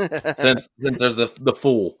 Yes. since there's the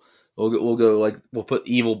fool, we'll go like we'll put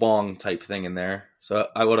Evil Bong type thing in there. So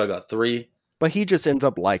I got 3. But he just ends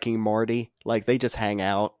up liking Marty. Like they just hang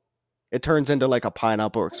out. It turns into like a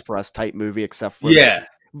Pineapple Express type movie, except for Yeah.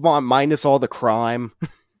 minus all the crime.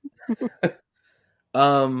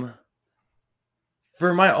 Um,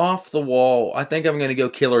 for my off the wall, I think I'm gonna go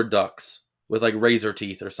Killer Ducks with like razor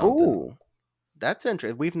teeth or something. Ooh, that's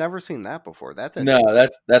interesting. We've never seen that before. That's No,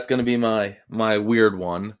 interesting. that's gonna be my weird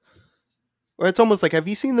one. Or it's almost like, have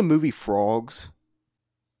you seen the movie Frogs?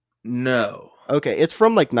 No. Okay, it's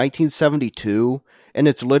from like 1972, and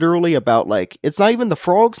it's literally about like it's not even the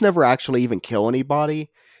frogs never actually even kill anybody.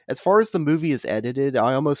 As far as the movie is edited,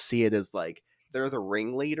 I almost see it as like they're the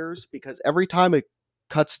ringleaders because every time it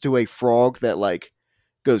cuts to a frog that like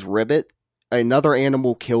goes ribbit, another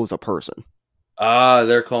animal kills a person. Ah,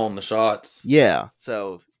 they're calling the shots. Yeah,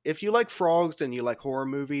 so if you like frogs and you like horror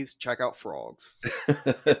movies, check out Frogs.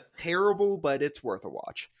 Terrible, but it's worth a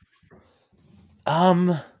watch.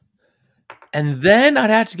 um, and then I'd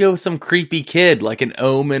have to go with some creepy kid, like an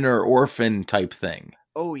Omen or Orphan type thing.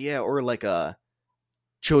 Oh yeah, or like a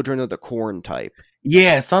Children of the Corn type.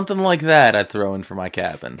 Yeah, something like that I'd throw in for my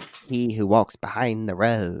cabin. He who walks behind the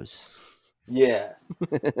rose. Yeah.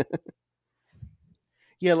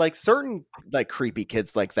 Yeah, like certain like creepy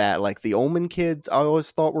kids like that, like the Omen kids, I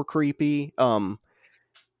always thought were creepy. Oh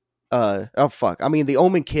fuck, I mean the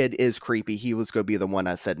Omen kid is creepy. He was gonna be the one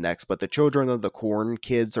I said next, but the Children of the Corn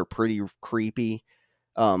kids are pretty creepy.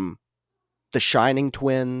 Um, the Shining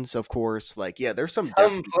twins, of course. Like, yeah, there's some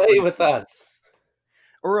Come definitely play with creepy. us.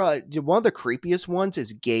 Or one of the creepiest ones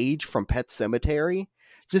is Gage from Pet Cemetery,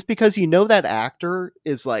 just because you know that actor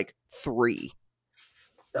is like 3,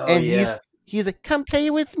 Oh and yeah. he's like, "Come play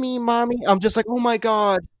with me, mommy." I'm just like, "Oh my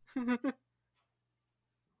god."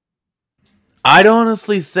 I'd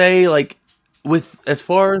honestly say, like, with as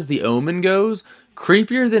far as the Omen goes,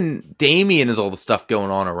 creepier than Damien is all the stuff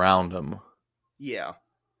going on around him. Yeah.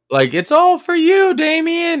 Like, it's all for you,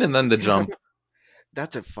 Damien, and then the jump.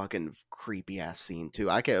 That's a fucking creepy ass scene too.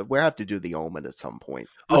 We'll have to do the Omen at some point.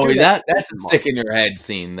 Oh, that's a Month. stick in your head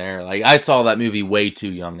scene there. Like, I saw that movie way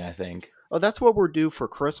too young, I think. Oh, that's what we're due for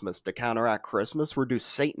Christmas to counteract Christmas. We're due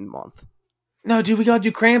Satan month. No, dude, we gotta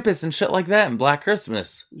do Krampus and shit like that and Black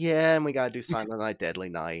Christmas. Yeah, and we gotta do Silent Night, Deadly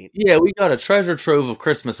Night. Yeah, we got a treasure trove of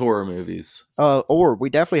Christmas horror movies. Or we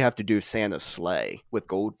definitely have to do Santa's Sleigh with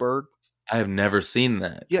Goldberg. I have never seen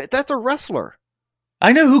that. Yeah, that's a wrestler.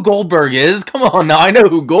 I know who Goldberg is. Come on now, I know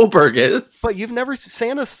who Goldberg is. But you've never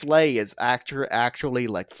Santa's Sleigh is actually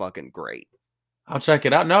like fucking great. I'll check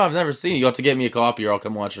it out. No, I've never seen it. You have to get me a copy or I'll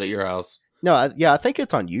come watch it at your house. No, I think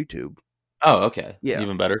it's on YouTube. Oh, okay. Yeah.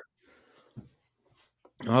 Even better.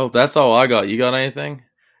 Oh, that's all I got. You got anything?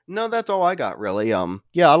 No, that's all I got really.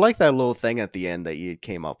 Yeah, I like that little thing at the end that you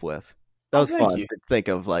came up with. That was thank fun you. to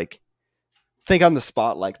think on the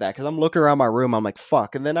spot like that because I'm looking around my room. I'm like,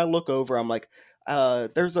 fuck, and then I look over. I'm like,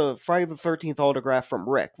 there's a Friday the 13th autograph from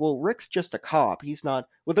Rick. Well, Rick's just a cop. He's not.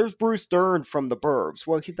 Well, there's Bruce Dern from The Burbs.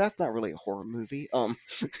 Well, that's not really a horror movie.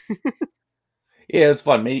 Yeah, it's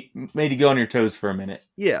fun. Made you go on your toes for a minute.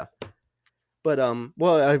 Yeah. But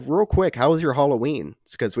well, real quick, how was your Halloween?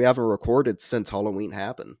 It's because we haven't recorded since Halloween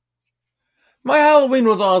happened. My Halloween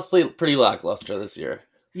was honestly pretty lackluster this year.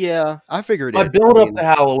 Yeah, I figured My it. build up to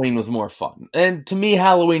Halloween was more fun. And to me,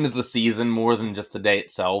 Halloween is the season more than just the day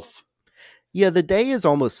itself. Yeah, the day is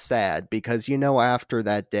almost sad because after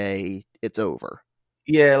that day, it's over.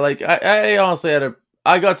 Yeah, like I honestly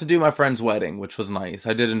I got to do my friend's wedding, which was nice.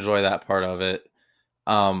 I did enjoy that part of it.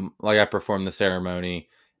 Like I performed the ceremony,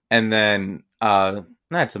 and then I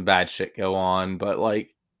had some bad shit go on, but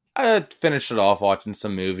like I finished it off watching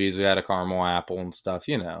some movies. We had a caramel apple and stuff,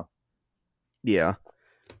 you know. Yeah.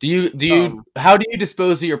 Do you how do you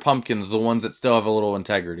dispose of your pumpkins, the ones that still have a little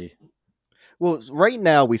integrity? Well, right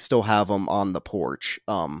now we still have them on the porch.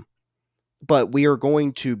 But we are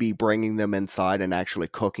going to be bringing them inside and actually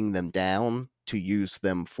cooking them down to use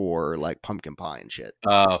them for like pumpkin pie and shit.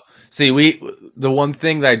 See, the one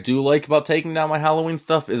thing that I do like about taking down my Halloween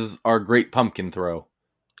stuff is our great pumpkin throw.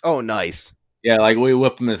 Oh, nice. Yeah, like we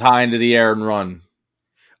whip them as high into the air and run.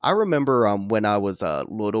 I remember when I was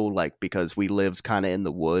little, like because we lived kind of in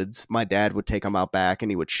the woods, my dad would take them out back and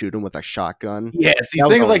he would shoot them with a shotgun. Yeah, see,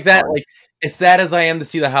 things like that, like as sad as I am to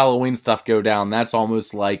see the Halloween stuff go down, that's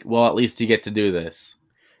almost like, well, at least you get to do this.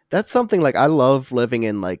 That's something like I love living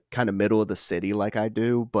in like kind of middle of the city like I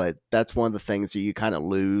do, but that's one of the things that you kind of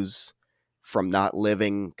lose from not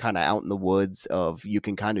living kind of out in the woods of you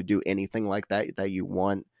can kind of do anything like that you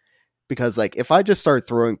want. Because like if I just start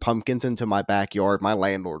throwing pumpkins into my backyard, my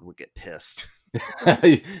landlord would get pissed.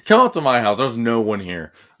 Come up to my house. There's no one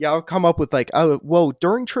here. Yeah, I'll come up with like, well,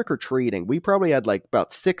 during trick or treating, we probably had like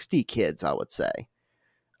about 60 kids, I would say.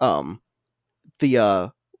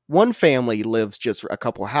 The one family lives just a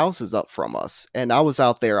couple houses up from us, and I was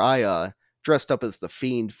out there. I dressed up as the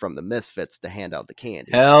Fiend from the Misfits to hand out the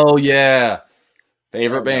candy. Hell yeah.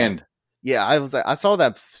 Favorite And, band. yeah, I saw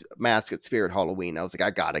that mask at Spirit Halloween. I was like,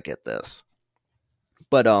 I gotta get this.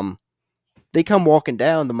 But they come walking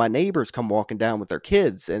down. My neighbors come walking down with their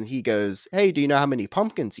kids, and he goes, "Hey, do you know how many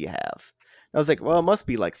pumpkins you have?" I was like, "Well, it must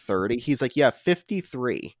be like 30." He's like, "Yeah,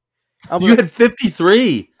 53." I was You like, had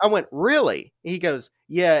 53. I went, "Really?" He goes,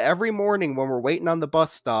 "Yeah, every morning when we're waiting on the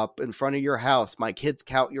bus stop in front of your house, my kids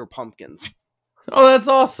count your pumpkins." Oh, that's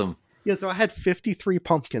awesome. Yeah, so I had 53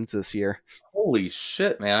 pumpkins this year. Holy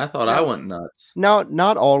shit, man. I thought I Now, went nuts. now,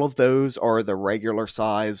 not all of those are the regular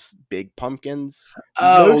size big pumpkins.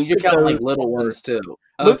 Oh, Most you're of counting those like little are- ones too.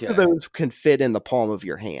 Most of Okay. those can fit in the palm of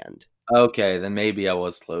your hand. Okay, then maybe I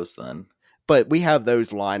was close then. But we have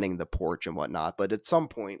those lining the porch and whatnot. But at some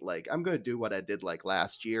point, like, I'm going to do what I did like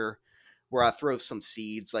last year, where I throw some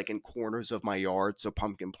seeds like in corners of my yard so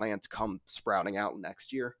pumpkin plants come sprouting out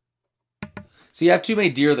next year. See, I have too many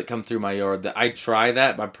deer that come through my yard that I try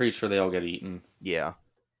that, but I'm pretty sure they all get eaten. Yeah.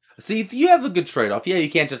 See, you have a good trade-off. Yeah, you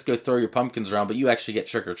can't just go throw your pumpkins around, but you actually get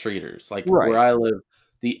trick-or-treaters. Like Right. where I live,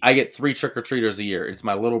 I get 3 trick-or-treaters a year. It's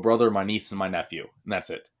my little brother, my niece, and my nephew, and that's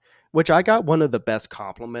it. Which I got one of the best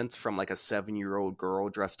compliments from like a 7-year-old girl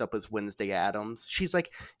dressed up as Wednesday Addams. She's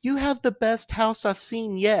like, "You have the best house I've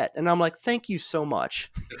seen yet." And I'm like, "Thank you so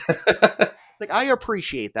much." Like, I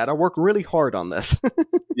appreciate that. I work really hard on this.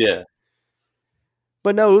 Yeah.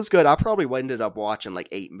 But no, it was good. I probably ended up watching like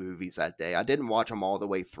 8 movies that day. I didn't watch them all the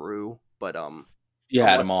way through, but You I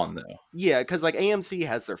had wa- them on, though. yeah, because like AMC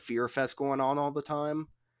has their Fear Fest going on all the time.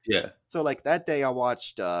 Yeah. So like that day I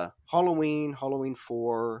watched Halloween, Halloween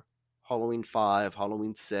 4, Halloween 5,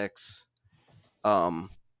 Halloween 6.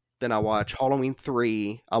 Then I watched Halloween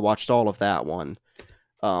 3. I watched all of that one.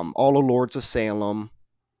 All of Lords of Salem,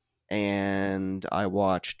 and I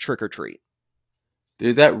watched Trick or Treat.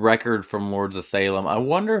 Dude, that record from Lords of Salem, I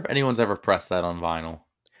wonder if anyone's ever pressed that on vinyl.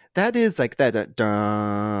 That is like that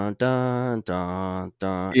dun dun dun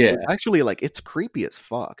dun. Yeah. Actually, like it's creepy as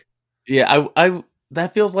fuck. Yeah, I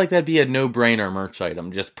that feels like that'd be a no-brainer merch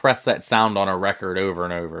item. Just press that sound on a record over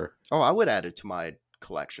and over. Oh, I would add it to my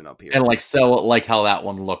collection up here. And like sell it like how that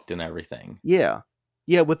one looked and everything. Yeah.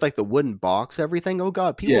 Yeah, with like the wooden box, everything. Oh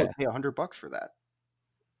god, people Yeah. would pay $100 for that.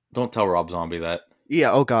 Don't tell Rob Zombie that.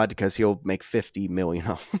 Yeah, oh god, because he'll make 50 million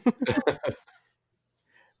off.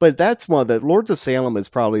 But that's one of the Lords of Salem is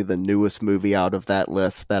probably the newest movie out of that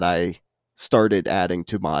list that I started adding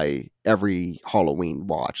to my every Halloween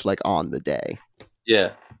watch, like on the day.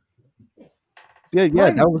 Yeah. Yeah,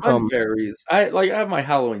 Mine, that was mine varies. I have my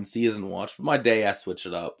Halloween season watch, but my day I switch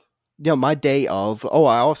it up. my day of. Oh,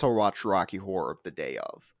 I also watched Rocky Horror the day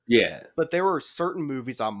of. Yeah. But there were certain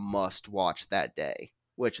movies I must watch that day,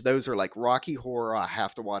 which those are like Rocky Horror, I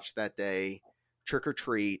have to watch that day, Trick or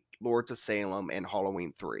Treat, Lords of Salem, and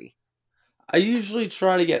Halloween 3. I usually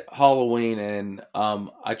try to get Halloween and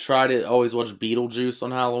I try to always watch Beetlejuice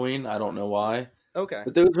on Halloween. I don't know why. Okay.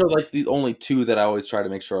 But those are like the only 2 that I always try to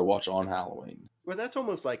make sure I watch on Halloween. Well, that's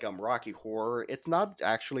almost like Rocky Horror. It's not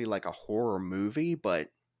actually like a horror movie, but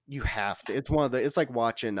you have to. It's one of the. It's like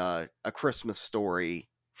watching a Christmas Story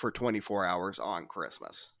for 24 hours on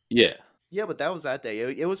Christmas. Yeah. Yeah, but that was that day.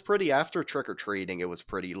 It was pretty after trick or treating. It was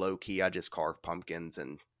pretty low key. I just carved pumpkins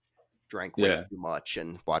and drank way Yeah. too much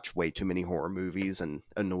and watched way too many horror movies and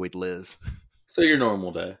annoyed Liz. So your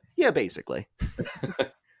normal day. Yeah, basically.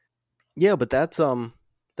 Yeah, but that's all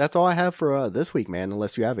I have for this week, man.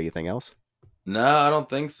 Unless you have anything else. No, I don't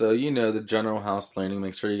think so. You know the general house cleaning.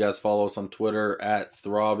 Make sure you guys follow us on Twitter at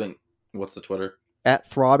Throbbing. What's the Twitter? At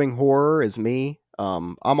Throbbing Horror is me.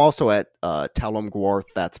 I'm also at Tellum Gwarth.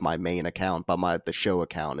 That's my main account, but the show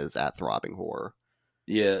account is at Throbbing Horror.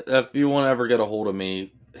 Yeah, if you want to ever get a hold of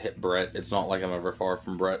me, hit Brett. It's not like I'm ever far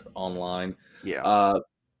from Brett online. Yeah.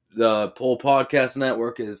 The whole podcast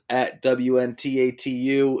network is at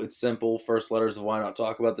WNTATU. It's simple. First letters of Why Not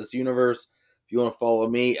Talk About This Universe. If you want to follow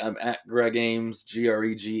me, I'm at Greg Ames,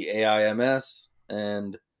 GREGAIMS,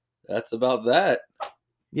 and that's about that.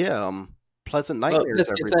 Yeah. Pleasant nightmares.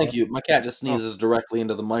 Biscuit, everyone. thank you. My cat just sneezes directly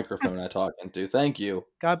into the microphone I talk into. Thank you.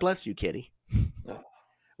 God bless you, kitty.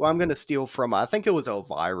 Well, I'm gonna steal from. I think it was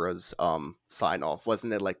Elvira's sign off.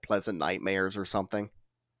 Wasn't it like Pleasant Nightmares or something?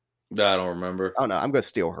 I don't remember. Oh no, I'm gonna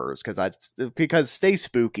steal hers because Stay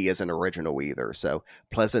Spooky isn't original either. So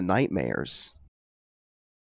Pleasant Nightmares.